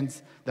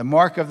hands, the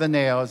mark of the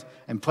nails,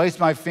 and place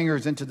my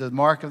fingers into the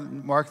mark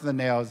of the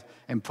nails,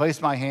 and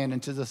place my hand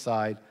into the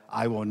side,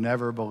 I will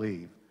never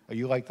believe. Are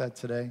you like that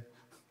today?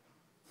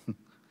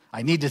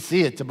 I need to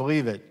see it to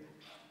believe it.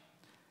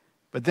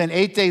 But then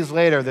 8 days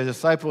later, the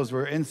disciples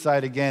were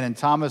inside again, and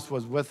Thomas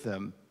was with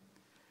them.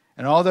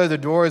 And although the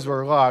doors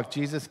were locked,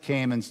 Jesus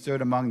came and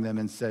stood among them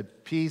and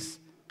said, peace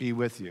be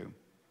with you.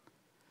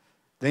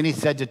 Then he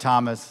said to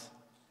Thomas,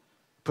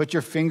 put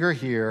your finger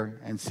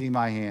here and see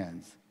my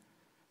hands.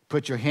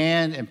 Put your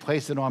hand and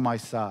place it on my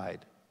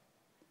side.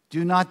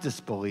 Do not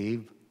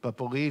disbelieve, but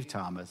believe,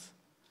 Thomas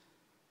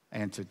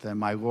answered them,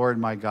 my Lord,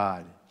 my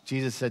God.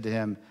 Jesus said to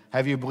him,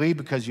 have you believed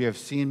because you have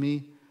seen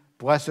me?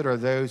 Blessed are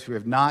those who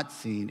have not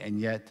seen and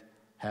yet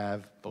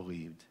have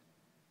believed.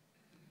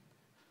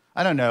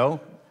 I don't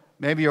know.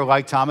 Maybe you're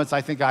like Thomas.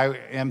 I think I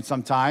am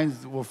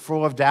sometimes. We're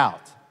full of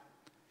doubt.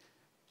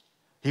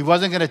 He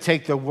wasn't going to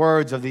take the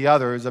words of the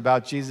others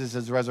about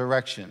Jesus'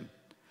 resurrection.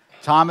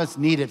 Thomas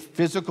needed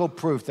physical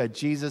proof that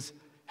Jesus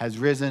has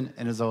risen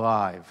and is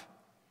alive.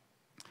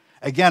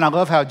 Again, I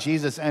love how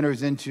Jesus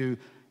enters into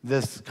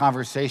this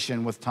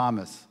conversation with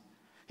Thomas.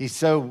 He's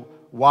so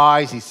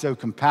wise, he's so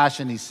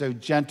compassionate, he's so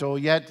gentle,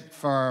 yet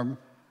firm.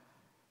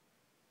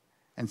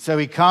 And so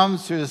he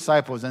comes to the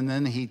disciples, and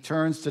then he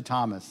turns to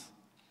Thomas,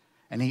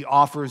 and he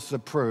offers the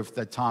proof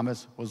that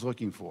Thomas was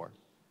looking for.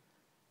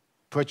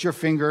 Put your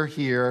finger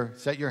here,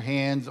 set your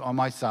hands on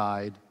my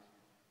side.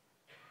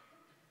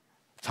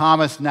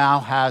 Thomas now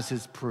has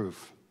his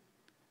proof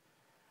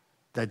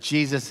that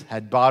Jesus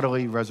had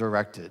bodily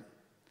resurrected.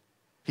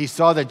 He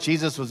saw that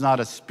Jesus was not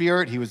a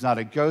spirit, he was not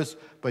a ghost,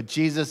 but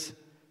Jesus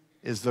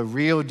is the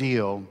real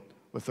deal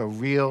with a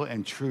real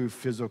and true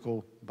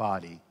physical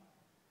body.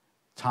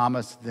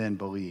 Thomas then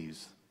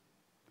believes.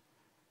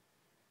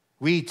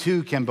 We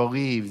too can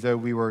believe, though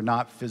we were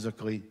not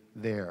physically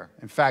there.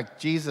 In fact,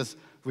 Jesus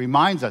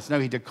reminds us, no,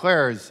 he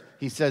declares,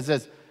 he says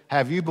this,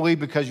 have you believed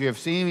because you have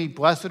seen me?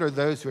 Blessed are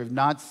those who have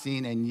not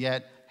seen and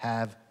yet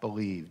have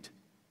believed.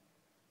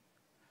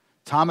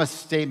 Thomas'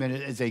 statement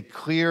is a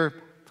clear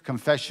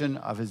confession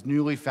of his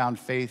newly found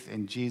faith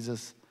in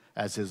Jesus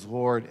as his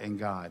Lord and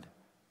God.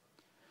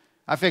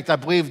 In fact, I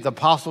believe the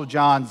Apostle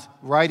John's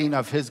writing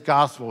of his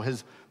gospel,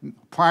 his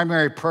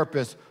primary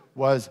purpose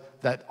was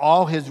that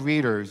all his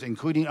readers,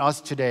 including us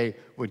today,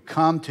 would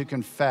come to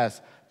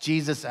confess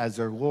Jesus as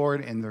their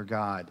Lord and their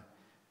God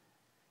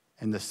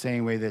in the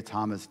same way that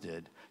Thomas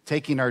did,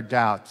 taking our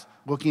doubts,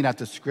 looking at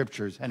the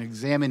scriptures and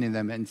examining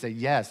them and say,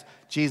 yes,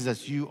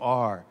 Jesus, you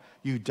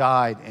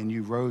died and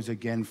you rose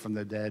again from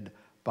the dead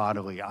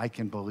bodily. I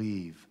can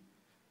believe.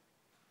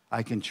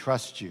 I can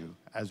trust you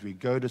as we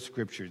go to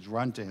scriptures,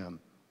 run to him.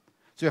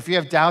 So if you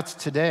have doubts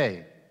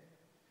today,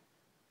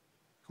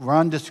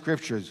 run to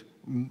scriptures,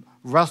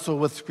 wrestle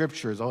with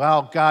scriptures,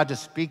 allow God to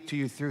speak to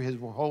you through his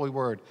holy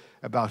word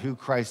about who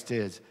Christ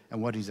is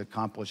and what he's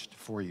accomplished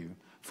for you.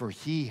 For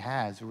he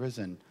has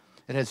risen.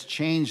 It has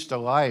changed the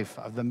life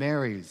of the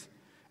Marys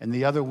and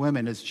the other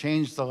women. It has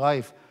changed the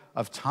life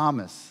of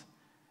Thomas,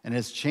 and it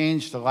has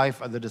changed the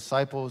life of the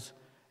disciples,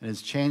 and it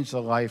has changed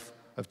the life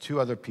of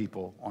two other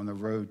people on the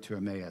road to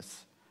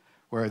Emmaus,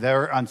 where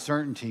their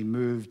uncertainty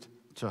moved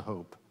to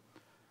hope.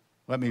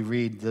 Let me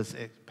read this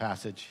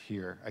passage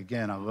here.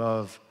 Again, I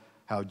love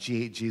how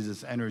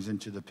Jesus enters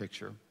into the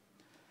picture.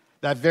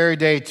 That very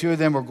day, two of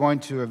them were going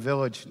to a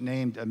village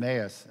named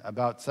Emmaus,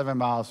 about 7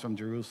 miles from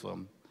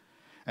Jerusalem.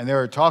 And they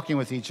were talking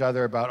with each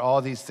other about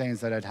all these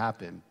things that had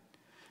happened.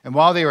 And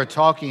while they were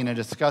talking and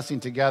discussing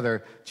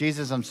together,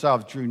 Jesus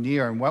himself drew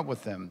near and went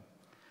with them.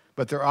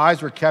 But their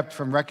eyes were kept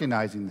from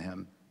recognizing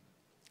him.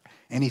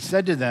 And he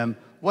said to them,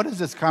 what is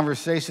this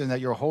conversation that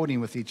you're holding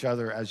with each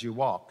other as you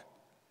walk?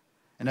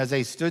 And as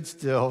they stood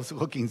still,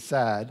 looking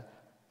sad,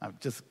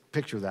 just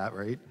picture that,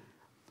 right?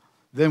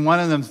 Then one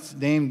of them,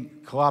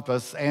 named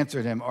Cleopas,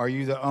 answered him, are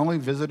you the only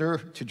visitor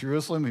to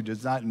Jerusalem who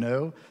does not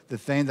know the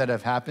things that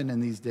have happened in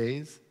these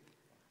days?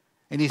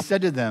 And he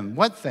said to them,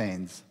 what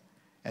things?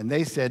 And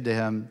they said to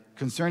him,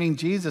 concerning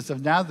Jesus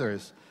of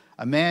Nazareth,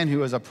 a man who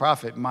was a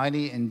prophet,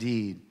 mighty in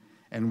deed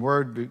and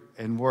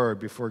word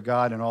before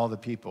God and all the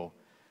people,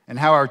 and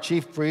how our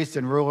chief priests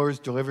and rulers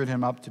delivered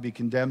him up to be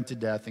condemned to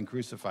death and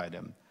crucified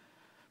him.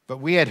 But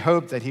we had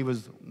hoped that he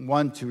was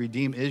one to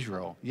redeem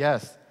Israel.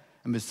 Yes,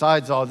 and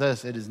besides all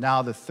this, it is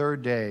now the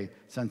third day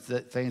since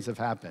that things have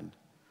happened.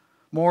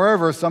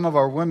 Moreover, some of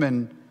our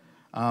women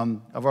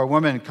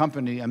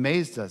company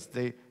amazed us.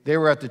 They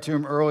were at the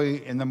tomb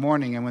early in the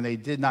morning, and when they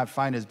did not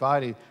find his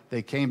body,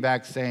 they came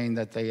back saying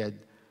that they had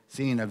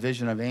seen a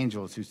vision of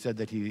angels who said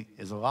that he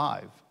is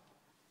alive.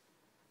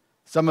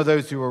 Some of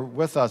those who were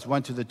with us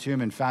went to the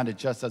tomb and found it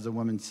just as the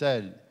woman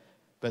said,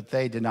 but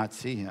they did not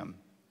see him.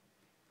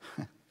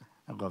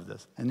 I love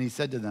this. And he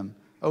said to them,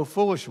 O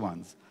foolish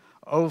ones,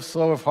 O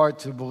slow of heart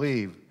to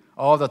believe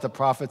all that the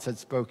prophets had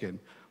spoken.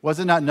 Was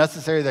it not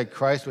necessary that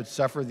Christ would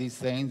suffer these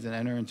things and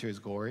enter into his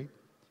glory?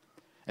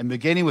 And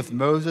beginning with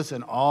Moses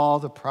and all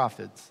the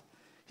prophets,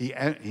 he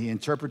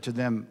interpreted to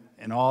them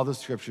in all the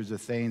scriptures the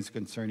things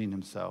concerning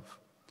himself.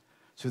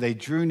 So they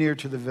drew near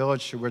to the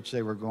village to which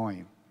they were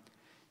going.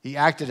 He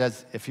acted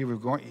as if he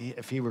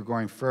were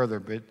going further,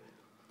 but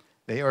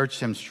they urged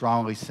him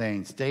strongly,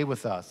 saying, stay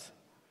with us,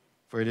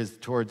 for it is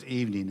towards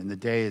evening, and the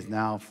day is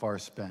now far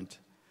spent.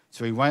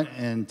 So he went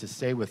in to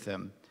stay with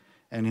them.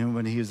 And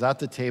when he was at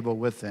the table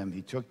with them,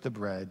 he took the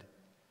bread,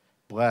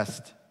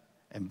 blessed,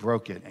 and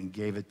broke it, and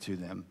gave it to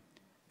them.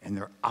 And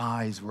their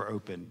eyes were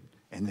opened,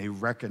 and they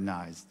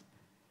recognized.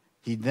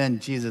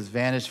 Jesus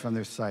vanished from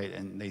their sight,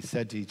 and they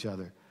said to each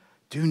other,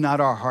 do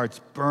not our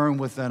hearts burn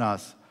within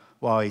us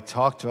while he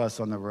talked to us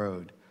on the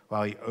road,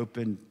 while he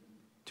opened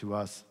to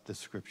us the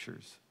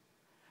scriptures.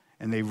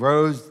 And they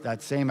rose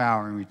that same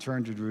hour and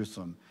returned to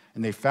Jerusalem.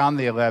 And they found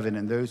the 11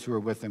 and those who were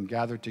with them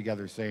gathered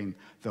together, saying,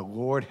 "The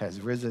Lord has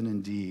risen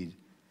indeed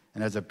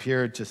and has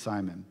appeared to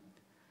Simon."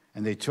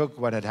 And they took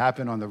what had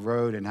happened on the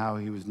road and how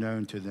he was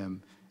known to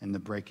them in the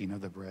breaking of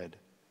the bread.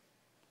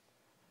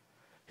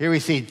 Here we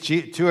see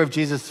two of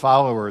Jesus'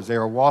 followers. They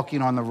are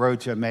walking on the road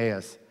to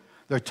Emmaus.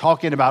 They're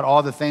talking about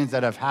all the things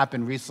that have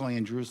happened recently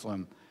in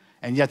Jerusalem,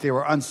 and yet they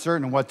were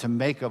uncertain what to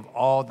make of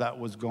all that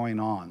was going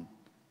on.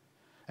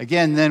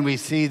 Again, then we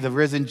see the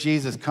risen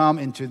Jesus come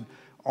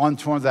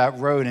onto that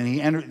road, and he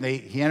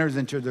enters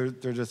into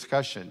their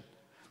discussion.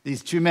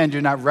 These two men do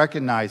not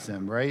recognize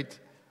him, right?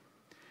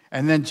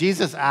 And then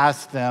Jesus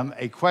asks them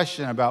a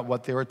question about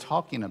what they were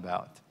talking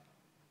about.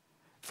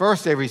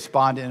 First, they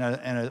respond in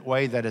a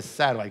way that is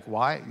sad, like,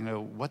 why?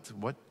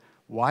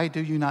 Why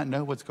do you not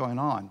know what's going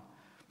on?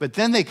 But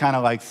then they kind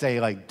of say,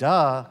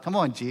 duh, come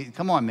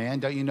on, man,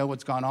 don't you know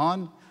what's going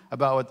on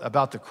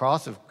about the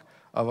cross of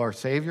our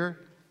Savior?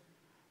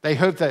 They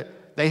hoped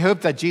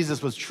that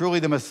Jesus was truly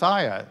the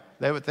Messiah,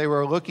 that they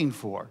were looking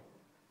for.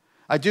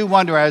 I do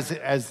wonder,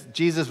 as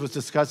Jesus was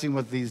discussing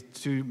with these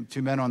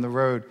two men on the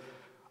road,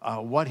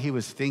 what he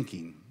was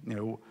thinking,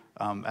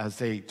 as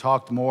they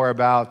talked more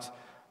about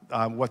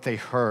what they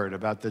heard,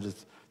 about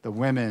the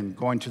women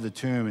going to the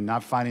tomb and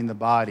not finding the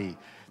body,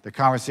 the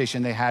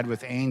conversation they had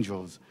with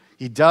angels.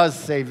 He does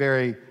say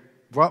very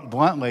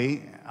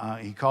bluntly,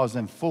 he calls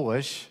them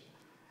foolish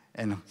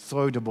and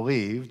slow to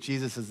believe.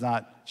 Jesus is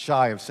not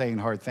shy of saying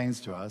hard things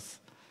to us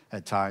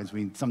at times.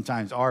 We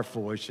sometimes are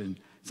foolish and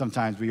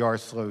sometimes we are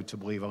slow to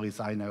believe. At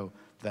least I know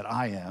that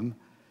I am.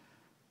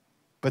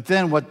 But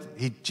then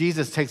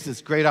Jesus takes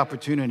this great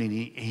opportunity and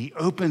he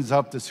opens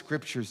up the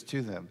scriptures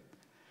to them.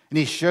 And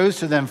he shows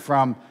to them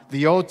from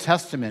the Old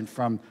Testament,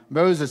 from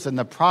Moses and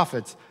the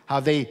prophets, how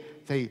they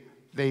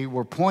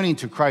were pointing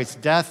to Christ's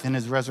death and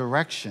his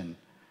resurrection,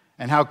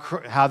 and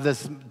how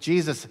this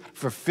Jesus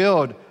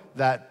fulfilled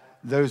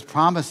those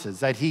promises,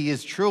 that he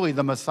is truly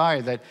the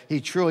Messiah, that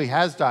he truly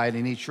has died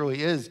and he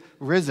truly is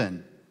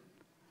risen.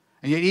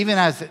 And yet even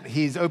as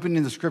he's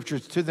opening the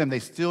scriptures to them, they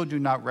still do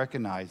not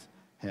recognize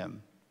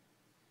him.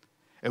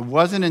 It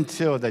wasn't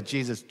until that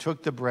Jesus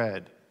took the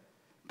bread,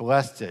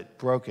 blessed it,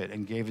 broke it,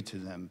 and gave it to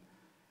them,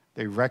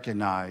 they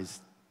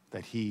recognized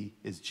that he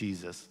is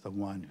Jesus, the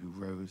one who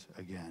rose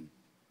again.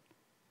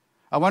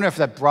 I wonder if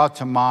that brought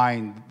to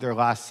mind their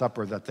Last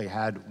Supper that they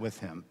had with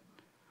him,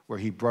 where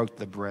he broke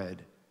the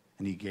bread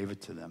and he gave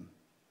it to them.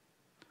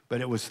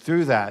 But it was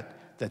through that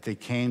they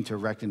came to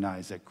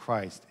recognize that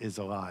Christ is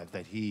alive,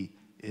 that he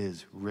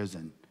is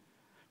risen.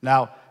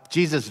 Now,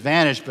 Jesus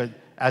vanished, but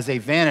as they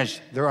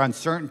vanished, their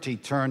uncertainty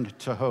turned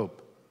to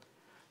hope.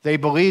 They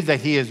believed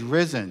that he is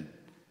risen,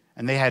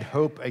 and they had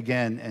hope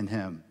again in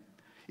him.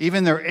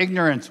 Even their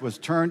ignorance was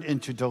turned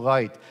into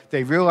delight.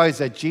 They realized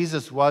that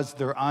Jesus was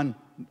their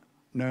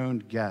unknown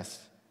guest.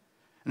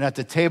 And at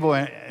the table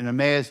in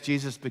Emmaus,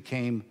 Jesus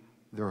became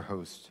their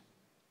host.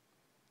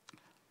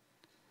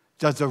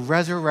 Does the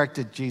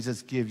resurrected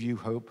Jesus give you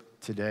hope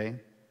today?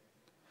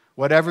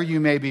 Whatever you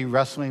may be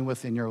wrestling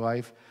with in your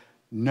life,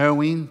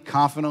 knowing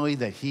confidently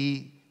that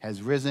he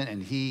has risen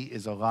and he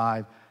is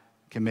alive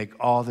can make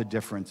all the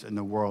difference in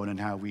the world and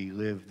how we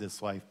live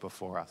this life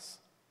before us.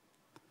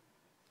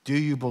 Do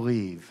you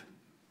believe?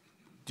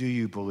 Do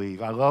you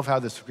believe? I love how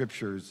the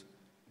scriptures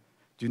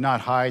do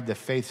not hide the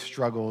faith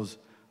struggles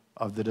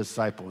of the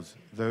disciples,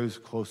 those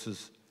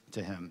closest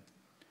to him.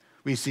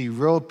 We see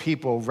real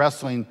people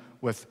wrestling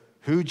with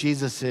who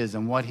Jesus is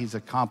and what he's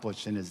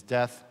accomplished in his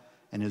death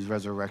and his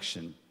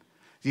resurrection.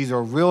 These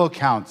are real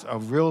accounts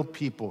of real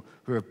people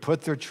who have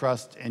put their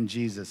trust in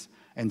Jesus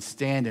and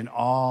stand in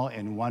awe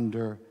and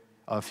wonder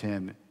of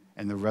him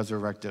and the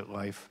resurrected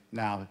life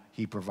now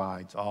he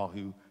provides all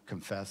who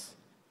confess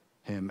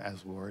him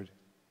as Lord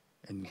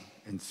and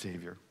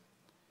Savior.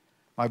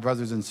 My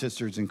brothers and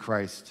sisters in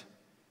Christ,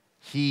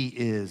 he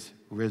is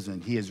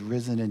risen. He is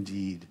risen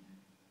indeed.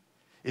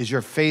 Is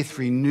your faith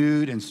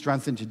renewed and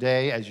strengthened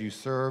today as you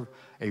serve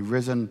a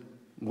risen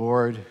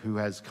Lord who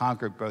has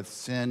conquered both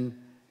sin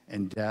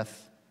and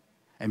death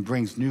and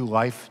brings new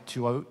life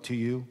to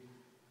you?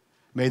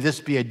 May this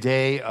be a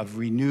day of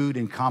renewed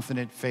and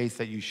confident faith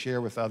that you share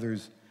with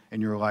others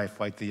in your life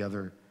like the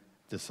other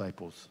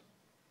disciples.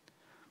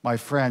 My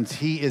friends,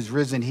 he is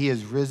risen. He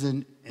is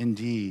risen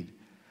indeed.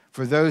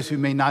 For those who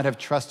may not have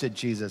trusted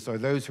Jesus or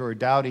those who are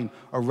doubting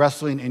or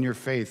wrestling in your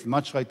faith,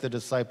 much like the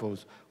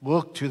disciples,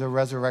 look to the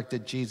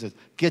resurrected Jesus.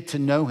 Get to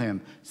know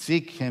him.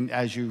 Seek him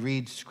as you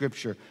read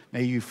Scripture.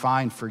 May you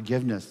find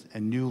forgiveness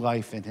and new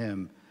life in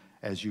him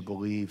as you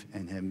believe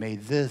in him. May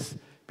this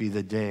be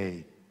the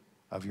day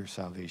of your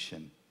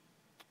salvation.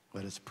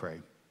 Let us pray.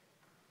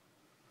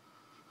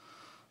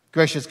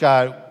 Gracious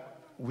God,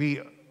 we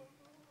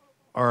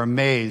are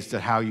amazed at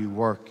how you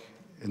work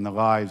in the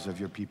lives of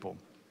your people.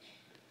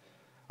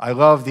 I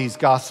love these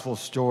gospel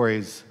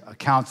stories,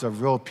 accounts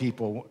of real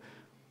people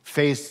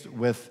faced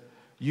with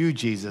you,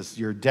 Jesus,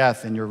 your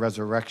death and your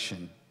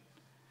resurrection,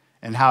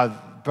 and how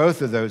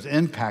both of those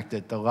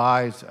impacted the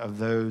lives of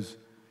those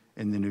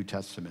in the New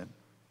Testament,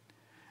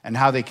 and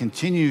how they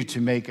continue to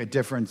make a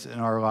difference in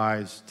our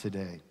lives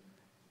today.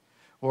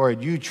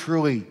 Lord, you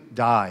truly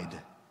died.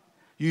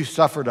 You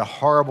suffered a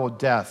horrible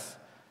death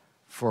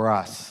for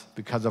us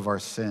because of our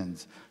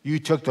sins. You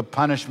took the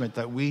punishment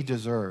that we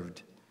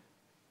deserved,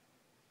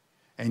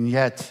 and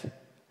yet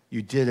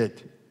you did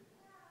it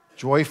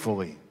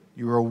joyfully.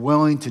 You were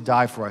willing to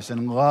die for us.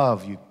 In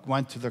love, you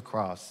went to the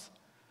cross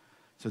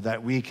so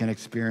that we can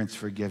experience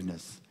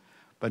forgiveness.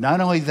 But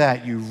not only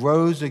that, you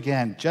rose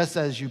again, just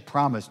as you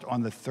promised,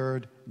 on the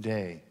third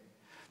day,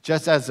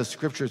 just as the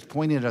scriptures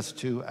pointed us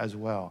to as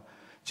well.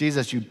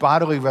 Jesus, you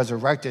bodily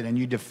resurrected and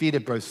you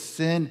defeated both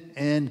sin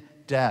and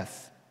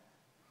death.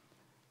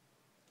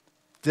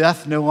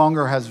 Death no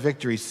longer has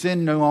victory.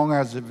 Sin no longer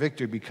has a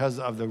victory because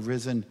of the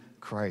risen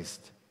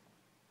Christ.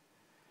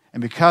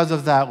 And because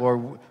of that,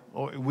 Lord,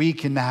 we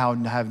can now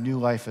have new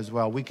life as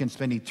well. We can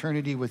spend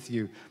eternity with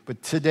you.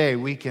 But today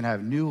we can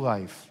have new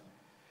life,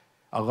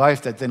 a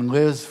life that then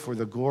lives for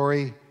the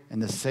glory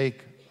and the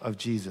sake of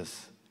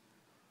Jesus.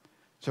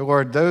 So,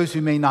 Lord, those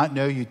who may not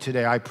know you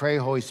today, I pray,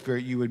 Holy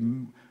Spirit, you would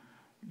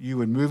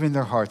move in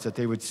their hearts, that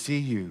they would see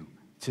you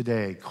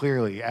today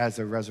clearly as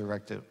a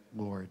resurrected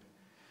Lord.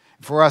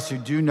 For us who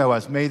do know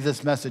us, may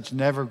this message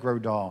never grow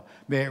dull.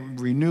 May it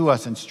renew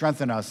us and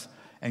strengthen us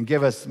and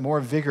give us more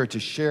vigor to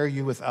share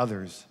you with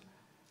others.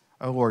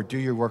 Oh, Lord, do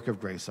your work of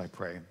grace, I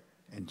pray.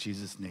 In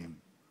Jesus' name,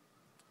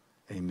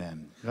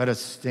 amen. Let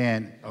us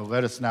stand.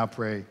 Let us now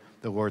pray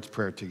the Lord's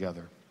Prayer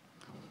together.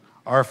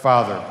 Our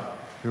Father,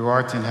 who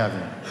art in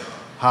heaven,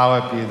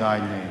 hallowed be thy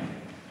name.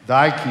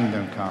 Thy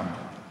kingdom come,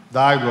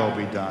 thy will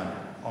be done,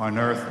 on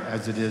earth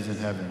as it is in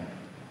heaven.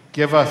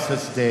 Give us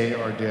this day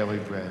our daily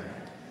bread,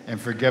 and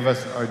forgive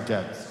us our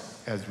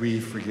debts as we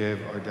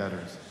forgive our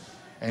debtors.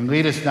 And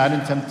lead us not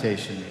in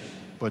temptation,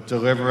 but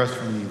deliver us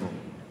from evil.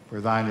 For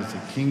thine is the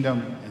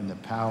kingdom and the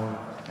power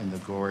and the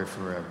glory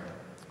forever.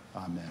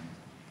 Amen.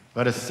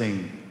 Let us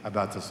sing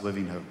about this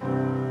living hope.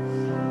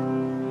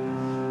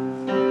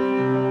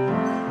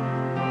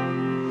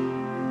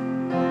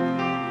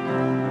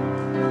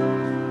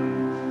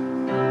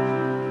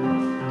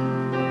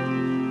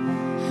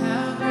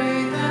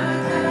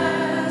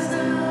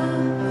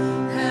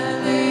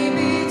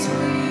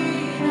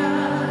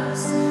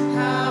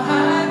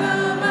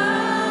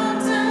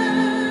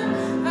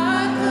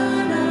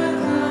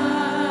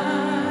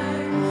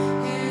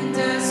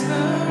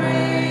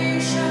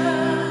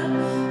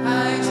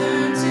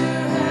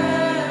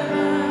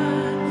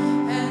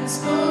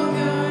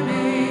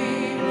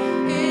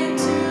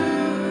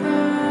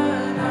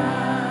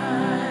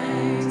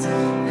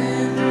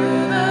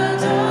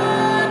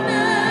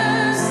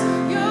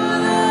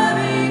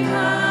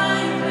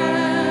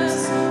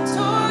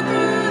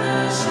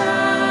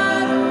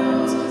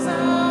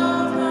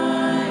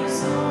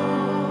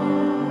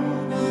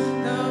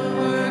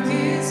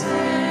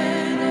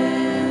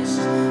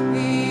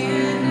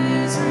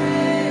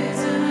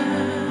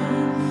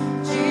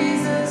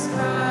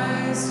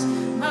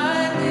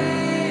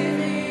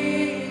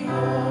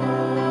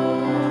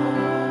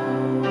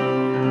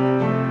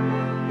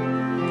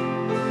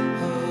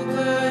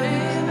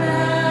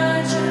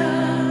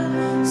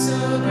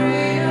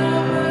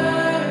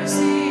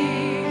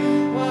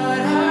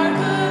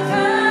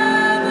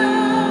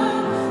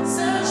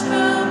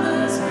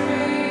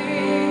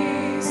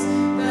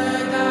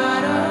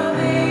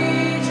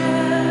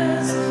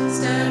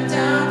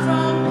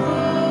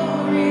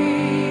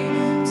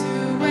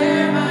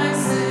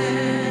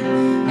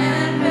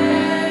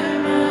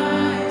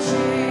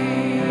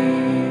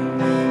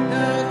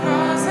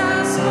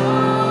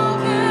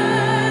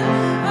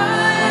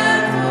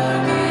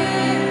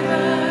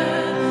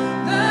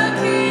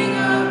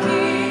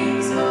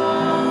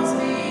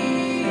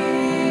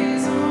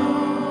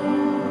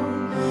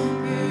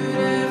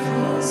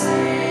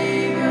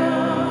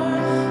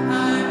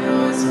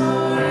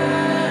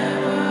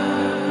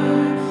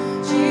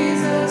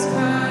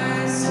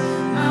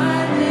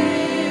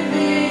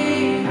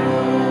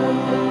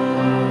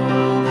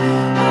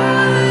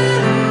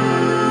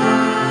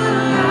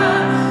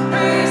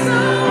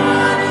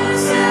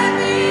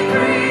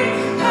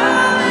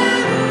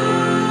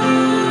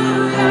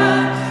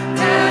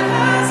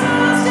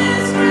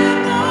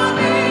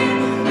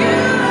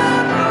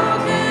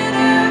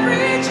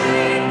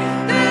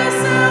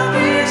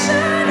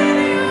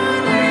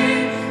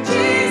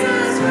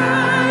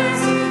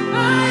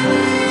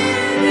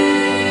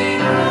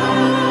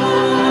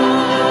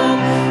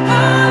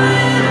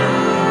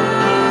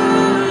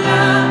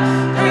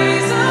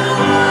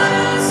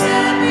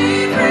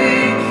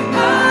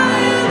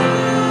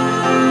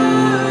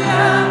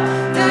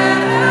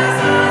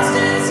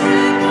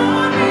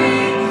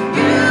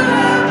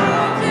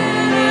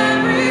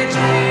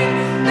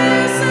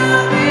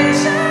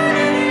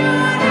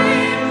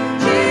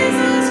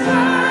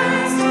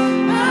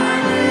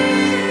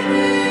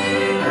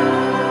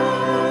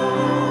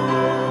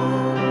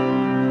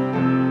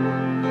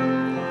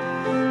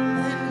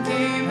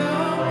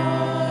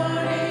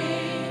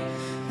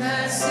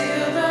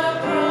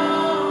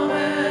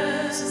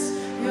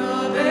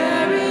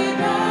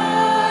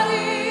 Body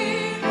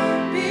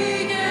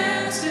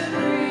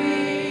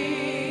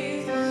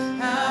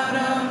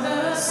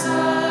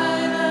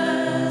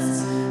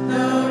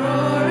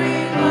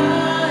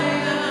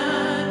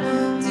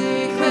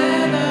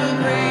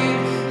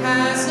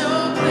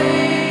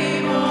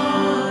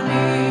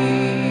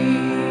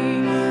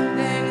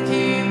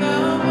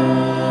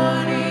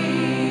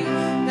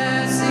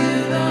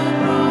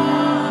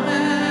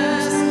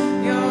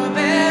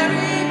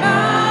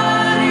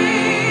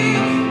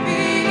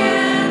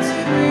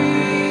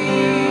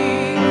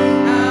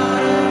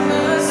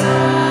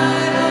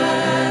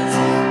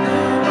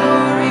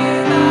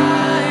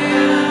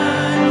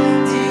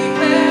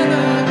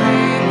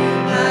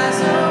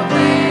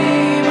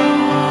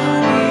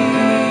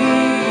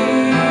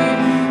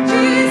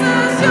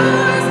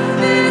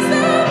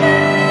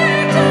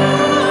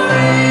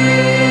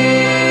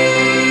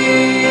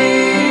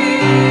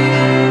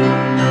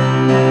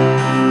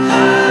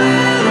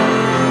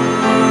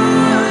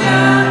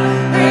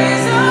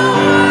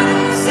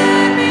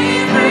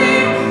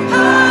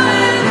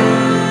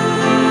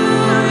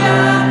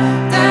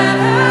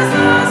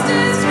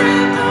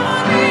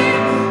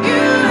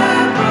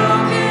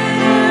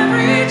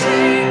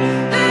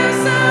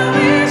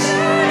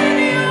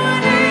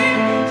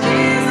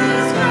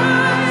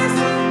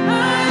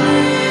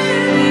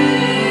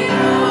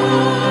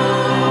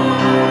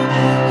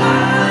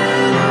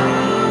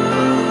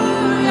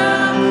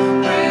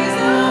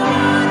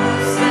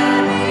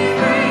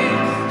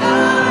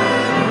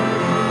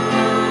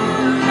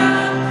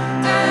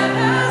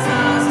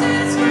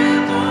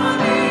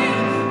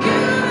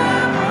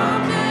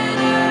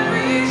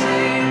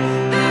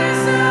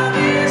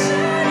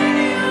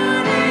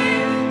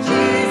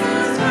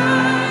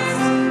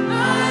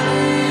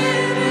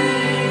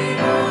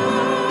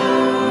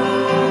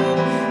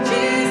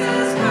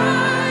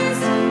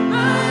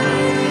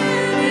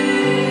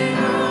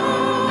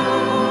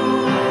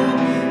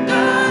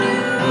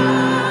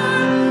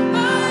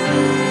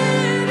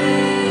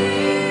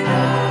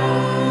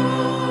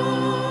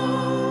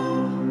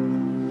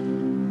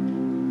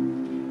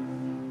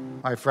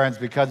my friends,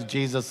 because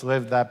Jesus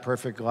lived that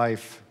perfect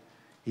life,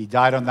 he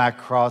died on that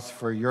cross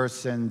for your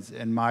sins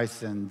and my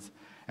sins.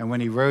 And when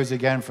he rose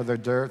again for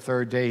the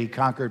third day, he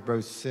conquered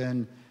both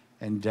sin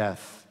and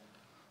death.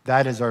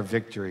 That is our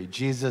victory.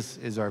 Jesus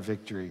is our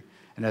victory.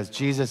 And as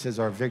Jesus is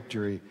our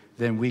victory,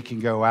 then we can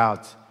go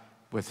out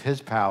with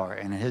his power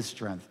and his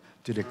strength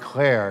to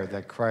declare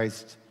that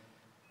Christ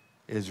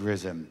is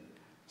risen.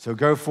 So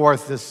go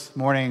forth this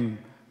morning,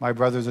 my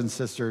brothers and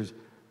sisters.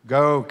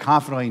 Go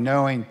confidently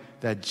knowing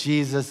that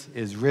Jesus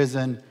is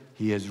risen.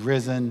 He is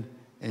risen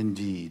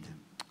indeed.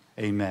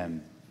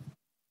 Amen.